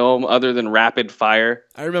serious film other than Rapid Fire.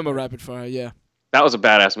 I remember Rapid Fire, yeah. That was a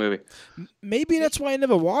badass movie. Maybe that's why I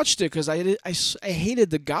never watched it, because I hated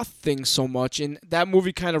the goth thing so much, and that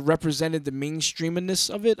movie kind of represented the mainstreaminess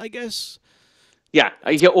of it, I guess. Yeah.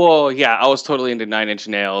 I was totally into Nine Inch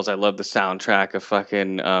Nails. I love the soundtrack of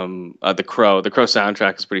fucking The Crow. The Crow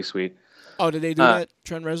soundtrack is pretty sweet. Oh, did they do that?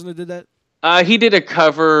 Trent Reznor did that? He did a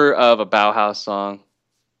cover of a Bauhaus song,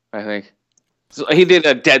 I think. So he did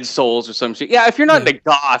a Dead Souls or some shit. Yeah, if you're not into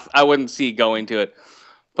goth, I wouldn't see going to it.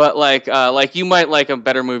 But like you might like a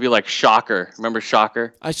better movie like Shocker. Remember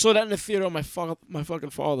Shocker? I saw that in the theater with my fucking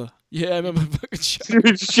father. Yeah, I remember fucking Shocker.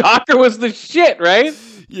 Dude, Shocker was the shit, right?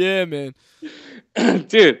 Yeah, man.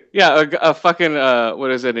 Dude, yeah, a fucking what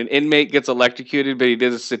is it? An inmate gets electrocuted, but he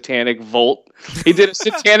did a satanic volt. He did a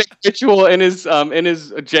satanic ritual in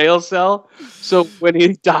his jail cell. So when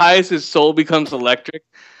he dies, his soul becomes electric.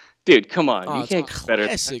 Dude, come on, you can't get better.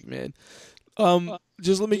 Classic, man.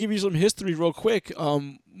 Just let me give you some history real quick.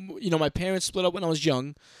 My parents split up when I was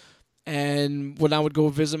young, and when I would go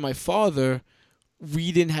visit my father,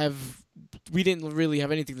 we didn't really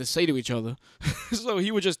have anything to say to each other. So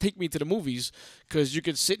he would just take me to the movies because you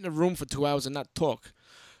could sit in a room for 2 hours and not talk.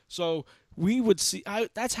 So we would see.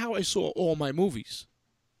 That's how I saw all my movies.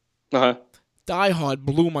 Die Hard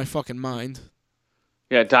blew my fucking mind.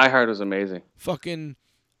 Yeah, Die Hard was amazing. Fucking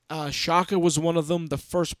Shocker was one of them. The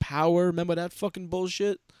First Power, remember that fucking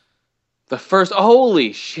bullshit?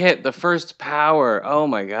 Holy shit, The First Power. Oh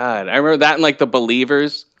my god, I remember that in like The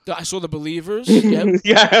Believers. I saw The Believers. Yep.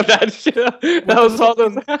 Yeah, that shit. That was all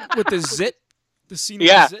those with the zit. The scene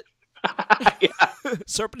yeah. with the zit. Yeah.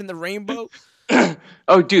 Serpent in the Rainbow.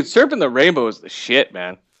 Oh, dude, Serpent in the Rainbow is the shit,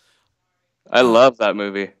 man. I love that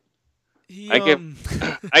movie. I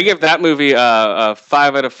give that movie 5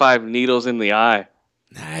 out of 5 needles in the eye.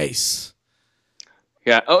 Nice.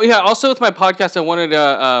 Yeah. Oh, yeah. Also, with my podcast, I wanted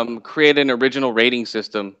to create an original rating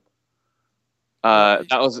system. That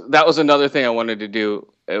was another thing I wanted to do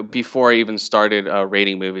before I even started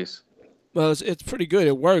rating movies. Well, it's pretty good.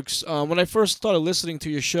 It works. When I first started listening to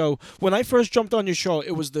your show, when I first jumped on your show,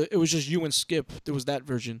 it was just you and Skip. There was that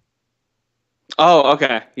version. Oh,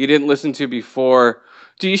 okay. You didn't listen to before.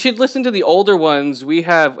 You should listen to the older ones. We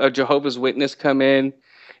have a Jehovah's Witness come in,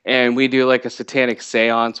 and we do like a satanic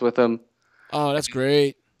seance with them. Oh, that's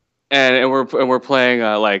great. And we're playing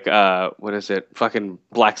what is it? Fucking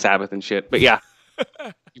Black Sabbath and shit. But yeah.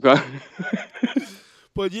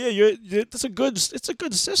 But yeah, it's a good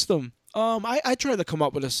system. I tried to come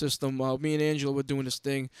up with a system while me and Angela were doing this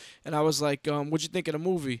thing, and I was like, "What'd you think of the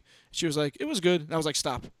movie?" She was like, "It was good." And I was like,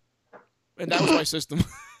 "Stop." And that was my system.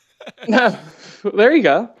 There you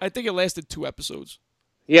go. I think it lasted 2 episodes.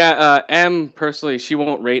 Yeah, M personally, she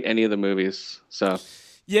won't rate any of the movies. So.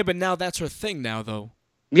 Yeah, but now that's her thing now, though.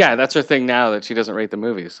 Yeah, that's her thing now that she doesn't rate the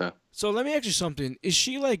movies. So let me ask you something: is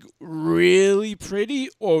she like really pretty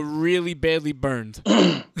or really badly burned?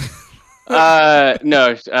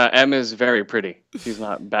 No, M is very pretty. She's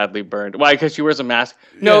not badly burned. Why? Because she wears a mask?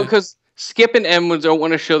 No, because Skip and M don't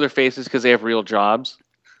want to show their faces because they have real jobs.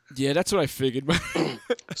 Yeah, that's what I figured.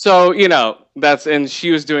 So and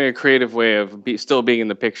she was doing a creative way of still being in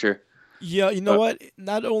the picture. Yeah, you know what?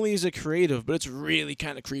 Not only is it creative, but it's really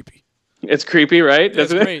kind of creepy. It's creepy, right?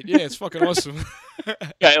 That's great. Yeah, it's fucking awesome. Yeah,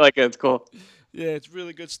 I like it. It's cool. Yeah, it's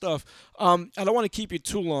really good stuff. I don't want to keep you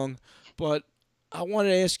too long, but I wanted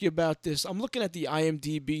to ask you about this. I'm looking at the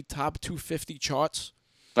IMDb top 250 charts.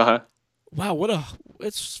 Wow,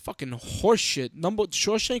 it's fucking horseshit.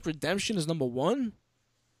 Shawshank Redemption is number 1.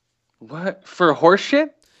 What? For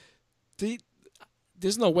horseshit?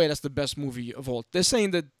 There's no way that's the best movie of all. They're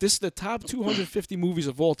saying that this is the top 250 movies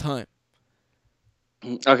of all time.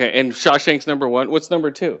 Okay, and Shawshank's number 1. What's number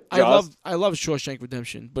 2? Jaws? I love Shawshank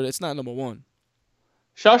Redemption, but it's not number 1.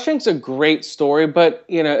 Shawshank's a great story, but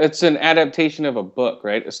it's an adaptation of a book,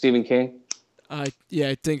 right? Of Stephen King. I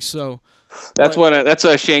think so.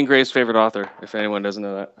 That's Shane Gray's favorite author. If anyone doesn't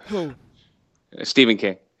know that. Who? Stephen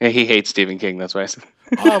King. He hates Stephen King. That's why I said.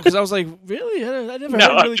 Oh, because I was like, really? I never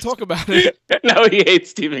heard him really talk about it. No, he hates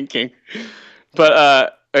Stephen King.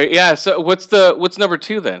 But yeah. So what's number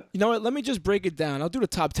 2 then? You know what? Let me just break it down. I'll do the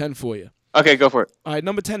top 10 for you. Okay, go for it. All right,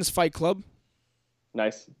 number 10 is Fight Club.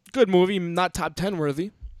 Nice. Good movie, not top 10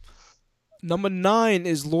 worthy. Number 9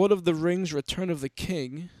 is Lord of the Rings: Return of the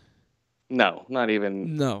King. No, not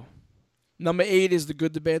even. No. Number 8 is The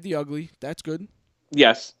Good, the Bad, the Ugly. That's good.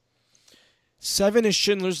 Yes. 7 is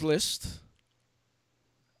Schindler's List.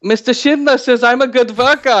 Mr. Schindler says I'm a good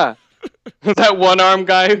worker. That one-armed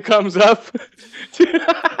guy who comes up.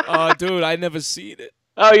 Oh, dude, I never seen it.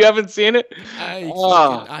 Oh, you haven't seen it?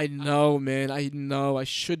 I know, man. I know. I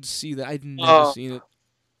should see that. I've never seen it.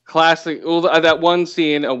 Classic. Well, that one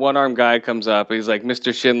scene, a one-armed guy comes up. He's like,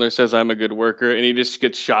 Mr. Schindler says I'm a good worker, and he just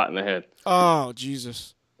gets shot in the head. Oh,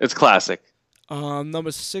 Jesus. It's classic.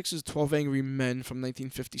 Number 6 is 12 Angry Men from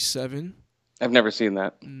 1957. I've never seen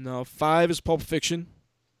that. No. 5 is Pulp Fiction.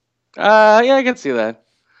 Yeah, I can see that.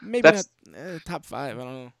 maybe That's- not top 5. I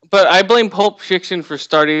don't know. But I blame Pulp Fiction for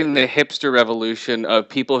starting the hipster revolution of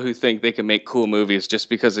people who think they can make cool movies just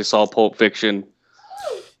because they saw Pulp Fiction.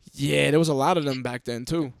 Yeah, there was a lot of them back then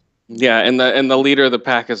too. Yeah, and the leader of the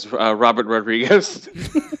pack is Robert Rodriguez.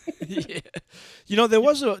 Yeah. You know, there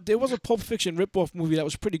was a Pulp Fiction ripoff movie that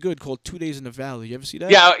was pretty good called 2 Days in the Valley. You ever see that?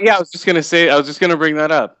 yeah. I was just gonna bring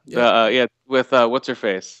that up. Yeah. With what's her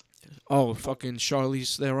face? Oh, fucking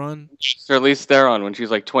Charlize Theron. Charlize Theron when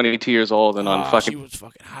she's like 22 years old and on She was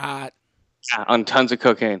fucking hot. on tons of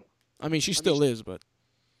cocaine. I mean, she still is, but.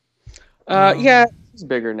 Yeah, she's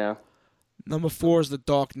bigger now. Number 4 is The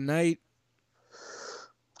Dark Knight.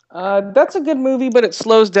 That's a good movie, but it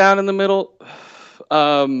slows down in the middle.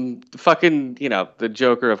 Fucking, the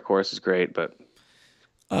Joker, of course, is great, but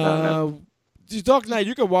The Dark Knight,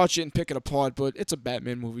 you can watch it and pick it apart, but it's a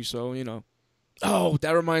Batman movie, so Oh,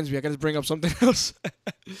 that reminds me, I gotta bring up something else.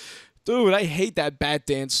 Dude, I hate that Bat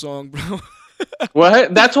Dance song, bro.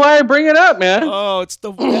 what? That's why I bring it up, man. Oh,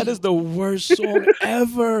 that is the worst song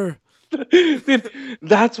ever. Dude,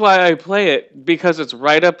 that's why I play it, because it's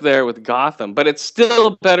right up there with Gotham, but it's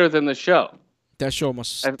still better than the show. That show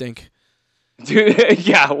must stink. Dude,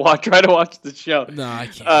 yeah, try to watch the show. No, I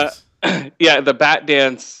can't. Yeah, the Bat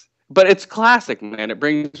Dance, but it's classic, man. It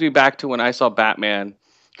brings me back to when I saw Batman.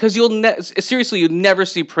 Because seriously, you'd never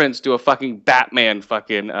see Prince do a fucking Batman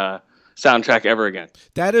soundtrack ever again.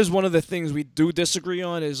 That is one of the things we do disagree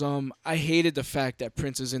on. Is I hated the fact that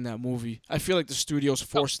Prince is in that movie. I feel like the studios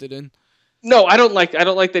forced it in. No, I don't like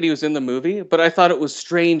that he was in the movie, but I thought it was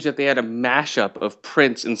strange that they had a mashup of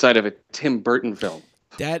Prince inside of a Tim Burton film.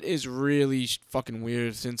 That is really fucking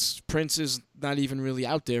weird, since Prince is not even really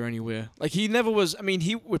out there anywhere. Like, he never was. I mean,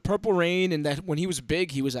 he with Purple Rain and that when he was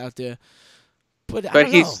big, he was out there. But I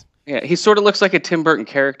don't know. Yeah, he sort of looks like a Tim Burton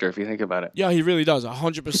character if you think about it. Yeah, he really does,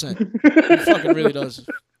 100%. He fucking really does,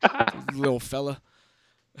 little fella.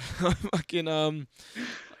 Fucking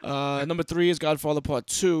number 3 is Godfather Part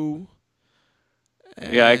 2.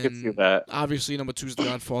 Yeah, I could see And that. Obviously, number 2 is The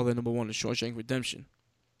Godfather. Number 1 is Shawshank Redemption.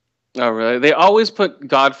 Oh, really? They always put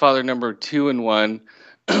Godfather number 2 and 1.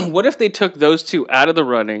 What if they took those two out of the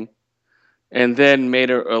running and then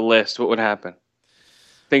made a list? What would happen?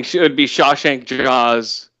 Think it would be Shawshank,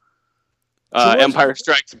 Jaws, Empire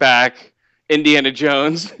Strikes Back, Indiana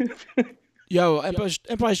Jones. Yo,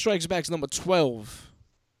 Empire Strikes Back's number 12.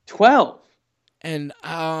 12. And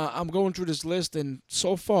I'm going through this list, and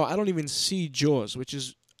so far I don't even see Jaws, which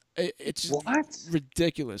is it's What?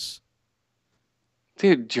 ridiculous.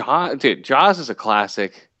 Dude, Jaws is a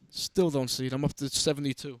classic. Still don't see it. I'm up to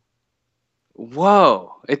 72.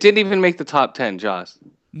 Whoa. It didn't even make the top 10, Jaws.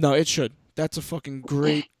 No, it should. That's a fucking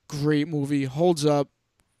great movie. Holds up.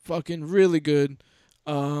 Fucking really good.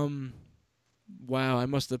 Wow, I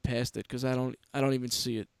must have passed it because I don't even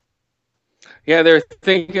see it. Yeah, they're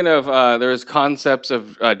thinking of there's concepts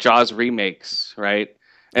of Jaws remakes, right?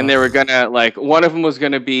 And they were gonna one of them was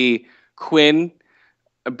gonna be Quinn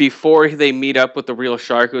before they meet up with the real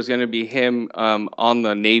shark. It was gonna be him on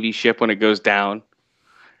the Navy ship when it goes down,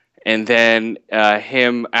 and then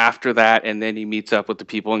him after that, and then he meets up with the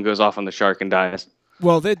people and goes off on the shark and dies.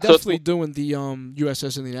 Well, they're definitely doing the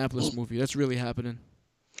USS Indianapolis movie. That's really happening.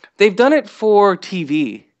 They've done it for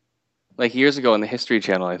TV, like years ago on the History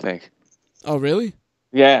Channel, I think. Oh, really?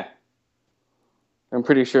 Yeah, I'm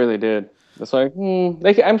pretty sure they did. That's why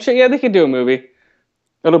I'm sure. Yeah, they could do a movie.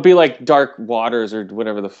 It'll be like Dark Waters or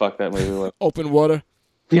whatever the fuck that movie was. Open Water.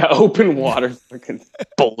 Yeah, Open Water. Fucking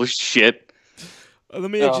bullshit. Let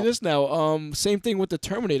me ask you this now. Same thing with the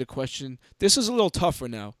Terminator question. This is a little tougher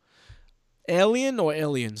now. Alien or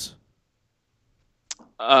Aliens?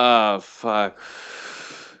 Fuck.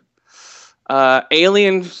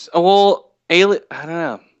 Aliens. Well, I don't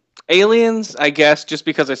know. Aliens, I guess, just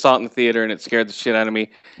because I saw it in the theater and it scared the shit out of me.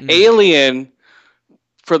 Alien,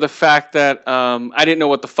 for the fact that I didn't know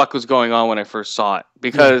what the fuck was going on when I first saw it,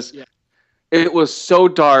 because it was so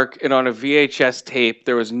dark, and on a VHS tape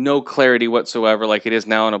there was no clarity whatsoever, like it is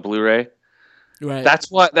now on a Blu-ray. Right.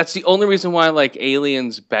 That's the only reason why I like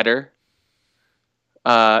Aliens better.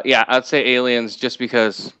 Yeah, I'd say Aliens just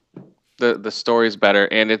because the story's better,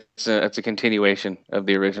 and it's a continuation of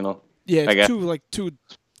the original. Yeah, I guess. two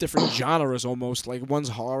different genres almost. Like one's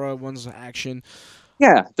horror, one's action.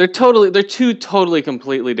 Yeah, they're two totally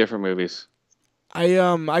completely different movies.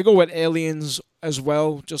 I go with Aliens as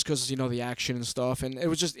well, just because the action and stuff, and it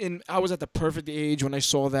was just I was at the perfect age when I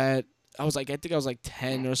saw that. I think I was like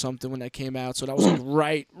 10 or something when that came out, so that was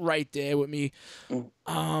like right there with me.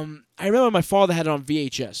 I remember my father had it on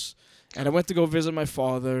VHS, and I went to go visit my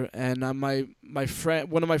father, and my friend,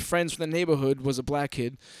 one of my friends from the neighborhood was a black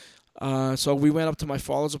kid. So we went up to my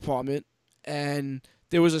father's apartment, and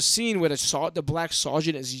there was a scene where the black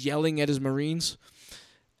sergeant is yelling at his Marines.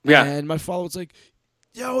 Yeah. And my father was like,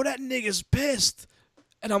 "Yo, that nigga's pissed."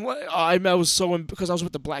 And I'm like, I was so because I was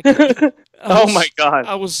with the black kid. Oh my God.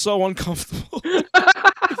 I was so uncomfortable.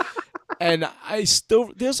 And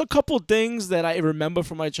there's a couple things that I remember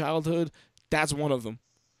from my childhood. That's one of them.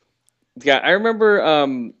 Yeah, I remember.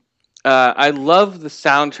 I love the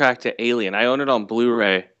soundtrack to Alien. I own it on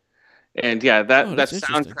Blu-ray, and yeah, that that's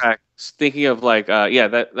interesting. soundtrack. Thinking of like,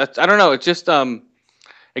 that's I don't know. It just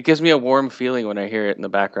it gives me a warm feeling when I hear it in the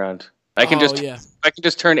background. I can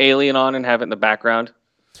just turn Alien on and have it in the background,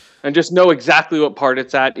 and just know exactly what part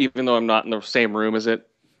it's at, even though I'm not in the same room as it.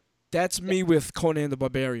 That's me with Conan the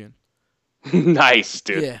Barbarian. Nice,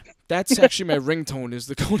 dude. Yeah, that's actually my ringtone is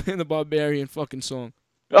the Conan the Barbarian fucking song.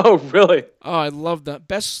 Oh, really? Oh, I love that.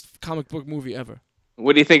 Best comic book movie ever.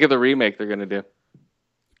 What do you think of the remake they're gonna do?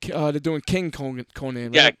 They're doing King Conan,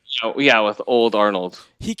 right? Yeah, with old Arnold.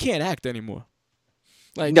 He can't act anymore.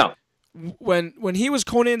 Like No. When he was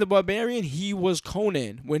Conan the Barbarian, he was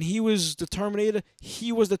Conan. When he was the Terminator,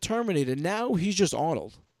 he was the Terminator. Now he's just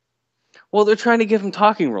Arnold. Well, they're trying to give him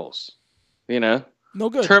talking roles. You know? No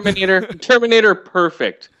good. Terminator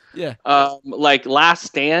perfect. Yeah. Like Last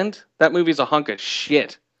Stand, that movie's a hunk of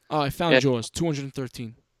shit. Oh, I found yours.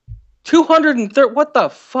 213. 230. What the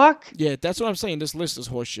fuck? Yeah, that's what I'm saying. This list is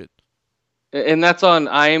horseshit. And that's on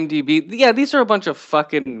IMDb. Yeah, these are a bunch of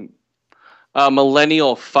fucking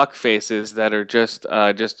millennial fuck faces that are just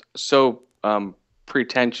so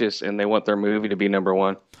pretentious, and they want their movie to be number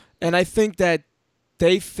one. And I think that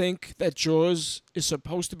they think that Jaws is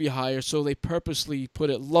supposed to be higher, so they purposely put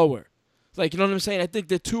it lower. Like, you know what I'm saying? I think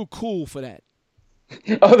they're too cool for that.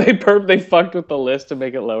 Oh, they fucked with the list to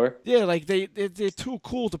make it lower? Yeah, like they're too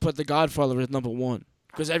cool to put The Godfather as number one.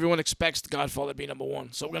 Because everyone expects The Godfather to be number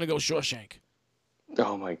one. So we're going to go Shawshank.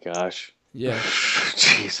 Oh, my gosh. Yeah.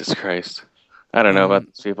 Jesus Christ. I don't know about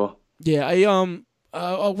these people. Yeah,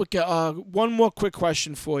 I'll look at one more quick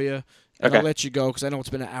question for you. And I'll let you go because I know it's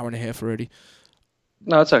been an hour and a half already.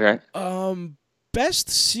 No, it's okay. Best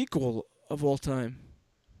sequel of all time?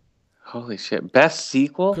 Holy shit. Best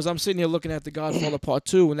sequel? Because I'm sitting here looking at The Godfather Part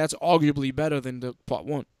 2, and that's arguably better than the Part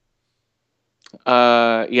 1.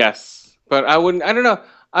 Yes. But I don't know.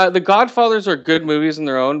 The Godfathers are good movies in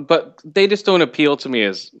their own, but they just don't appeal to me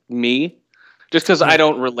as me. Just because I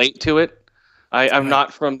don't relate to it. I'm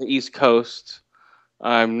not from the East Coast.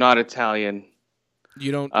 I'm not Italian.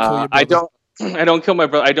 You don't kill your brother? I don't kill my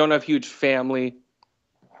brother. I don't have huge family.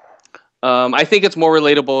 I think it's more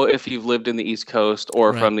relatable if you've lived in the East Coast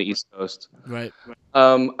or from the East Coast. Right.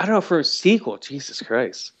 I don't know, for a sequel, Jesus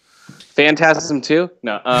Christ. Phantasm 2?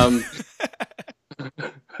 No. I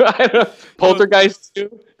don't know. Poltergeist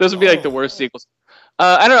 2? Those would be like the worst sequels.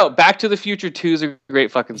 I don't know. Back to the Future 2 is a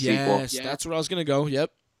great fucking sequel. Yes, that's where I was going to go.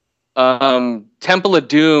 Yep. Temple of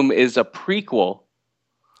Doom is a prequel.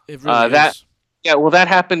 It really is. Yeah, well, that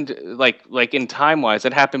happened like in time wise.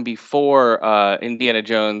 It happened before Indiana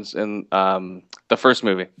Jones and the first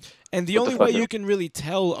movie. And the only way you can really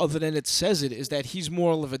tell, other than it says it, is that he's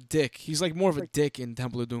more of a dick. He's like more of a dick in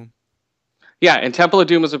Temple of Doom. Yeah, and Temple of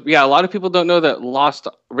Doom was a lot of people don't know that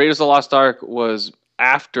Raiders of the Lost Ark was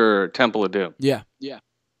after Temple of Doom. Yeah.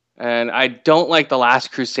 And I don't like The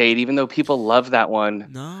Last Crusade, even though people love that one.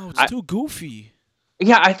 No, it's too goofy.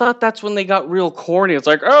 Yeah, I thought that's when they got real corny. It's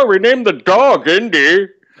like, oh, we named the dog Indy.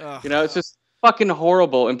 You know, it's just fucking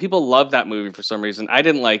horrible. And people love that movie for some reason. I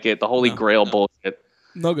didn't like it. The Holy Grail bullshit.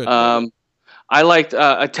 No good. I liked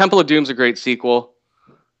Temple of Doom's a great sequel.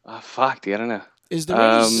 Fuck, dude, I don't know. Is there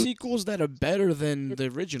any sequels that are better than the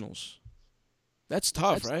originals? That's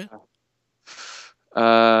tough, right?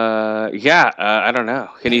 I don't know.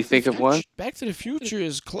 Can you think of one? Back to the Future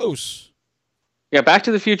is close. Yeah, Back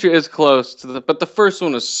to the Future is close to but the first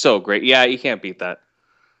one was so great. Yeah, you can't beat that.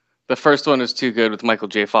 The first one is too good with Michael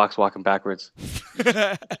J. Fox walking backwards.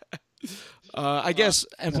 I guess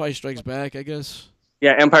Empire Strikes Back, I guess.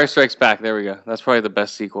 Yeah, Empire Strikes Back. There we go. That's probably the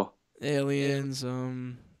best sequel. Aliens,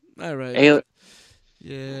 all right.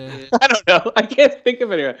 Yeah. I don't know. I can't think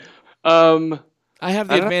of anyone. I have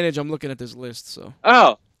the advantage. I'm looking at this list, so.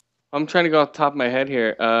 Oh, I'm trying to go off the top of my head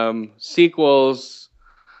here. Sequels.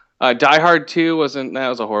 Die Hard 2 that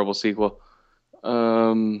was a horrible sequel.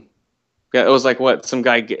 Yeah, it was like what? Some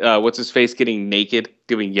guy, what's his face, getting naked,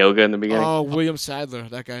 doing yoga in the beginning. Oh, William Sadler,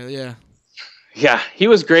 that guy, yeah. Yeah, he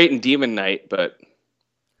was great in Demon Knight, but.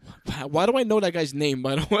 Why do I know that guy's name,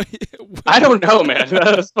 by the way? I don't know, man.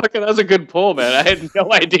 That was a good pull, man. I had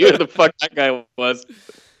no idea who the fuck that guy was.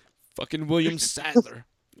 Fucking William Sadler.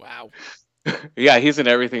 Wow. Yeah, he's in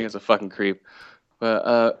everything as a fucking creep.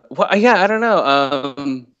 But yeah, I don't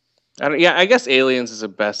know. I guess Aliens is the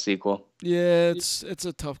best sequel. Yeah, it's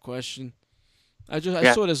a tough question. I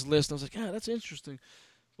Yeah. saw this list and I was like, yeah, that's interesting.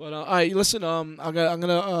 But all right, listen, I'm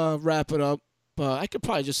gonna wrap it up. But I could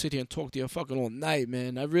probably just sit here and talk to you fucking all night,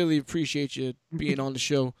 man. I really appreciate you being on the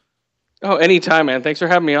show. Oh, anytime, man. Thanks for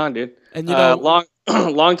having me on, dude. And you know,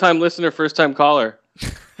 long time listener, first time caller.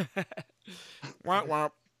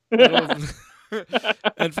 womp womp.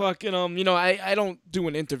 And fucking I don't do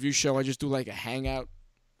an interview show. I just do like a hangout.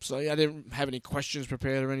 So I didn't have any questions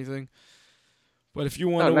prepared or anything. But if you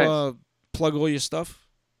want to plug all your stuff.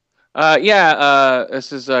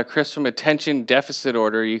 This is Chris from Attention Deficit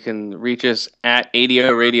Order. You can reach us at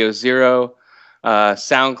ADO Radio Zero,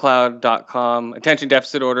 SoundCloud.com, Attention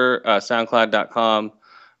Deficit Order, SoundCloud.com,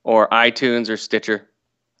 or iTunes or Stitcher.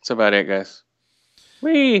 That's about it, guys.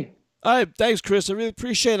 Whee! All right, thanks, Chris. I really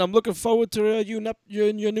appreciate it. I'm looking forward to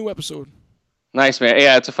your new episode. Nice, man.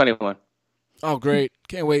 Yeah, it's a funny one. Oh, great.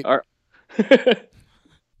 Can't wait. All right.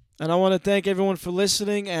 And I want to thank everyone for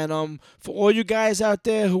listening, and for all you guys out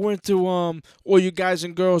there who went to all you guys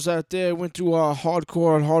and girls out there went to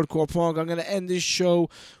hardcore and hardcore punk. I'm gonna end this show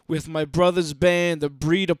with my brother's band, The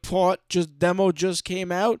Breed Apart. Demo just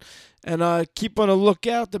came out, and keep on the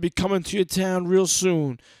lookout. They'll be coming to your town real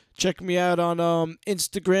soon. Check me out on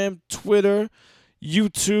Instagram, Twitter,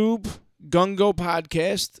 YouTube, Gungo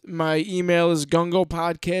Podcast. My email is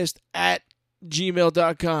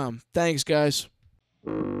gungopodcast@gmail.com. Thanks, guys.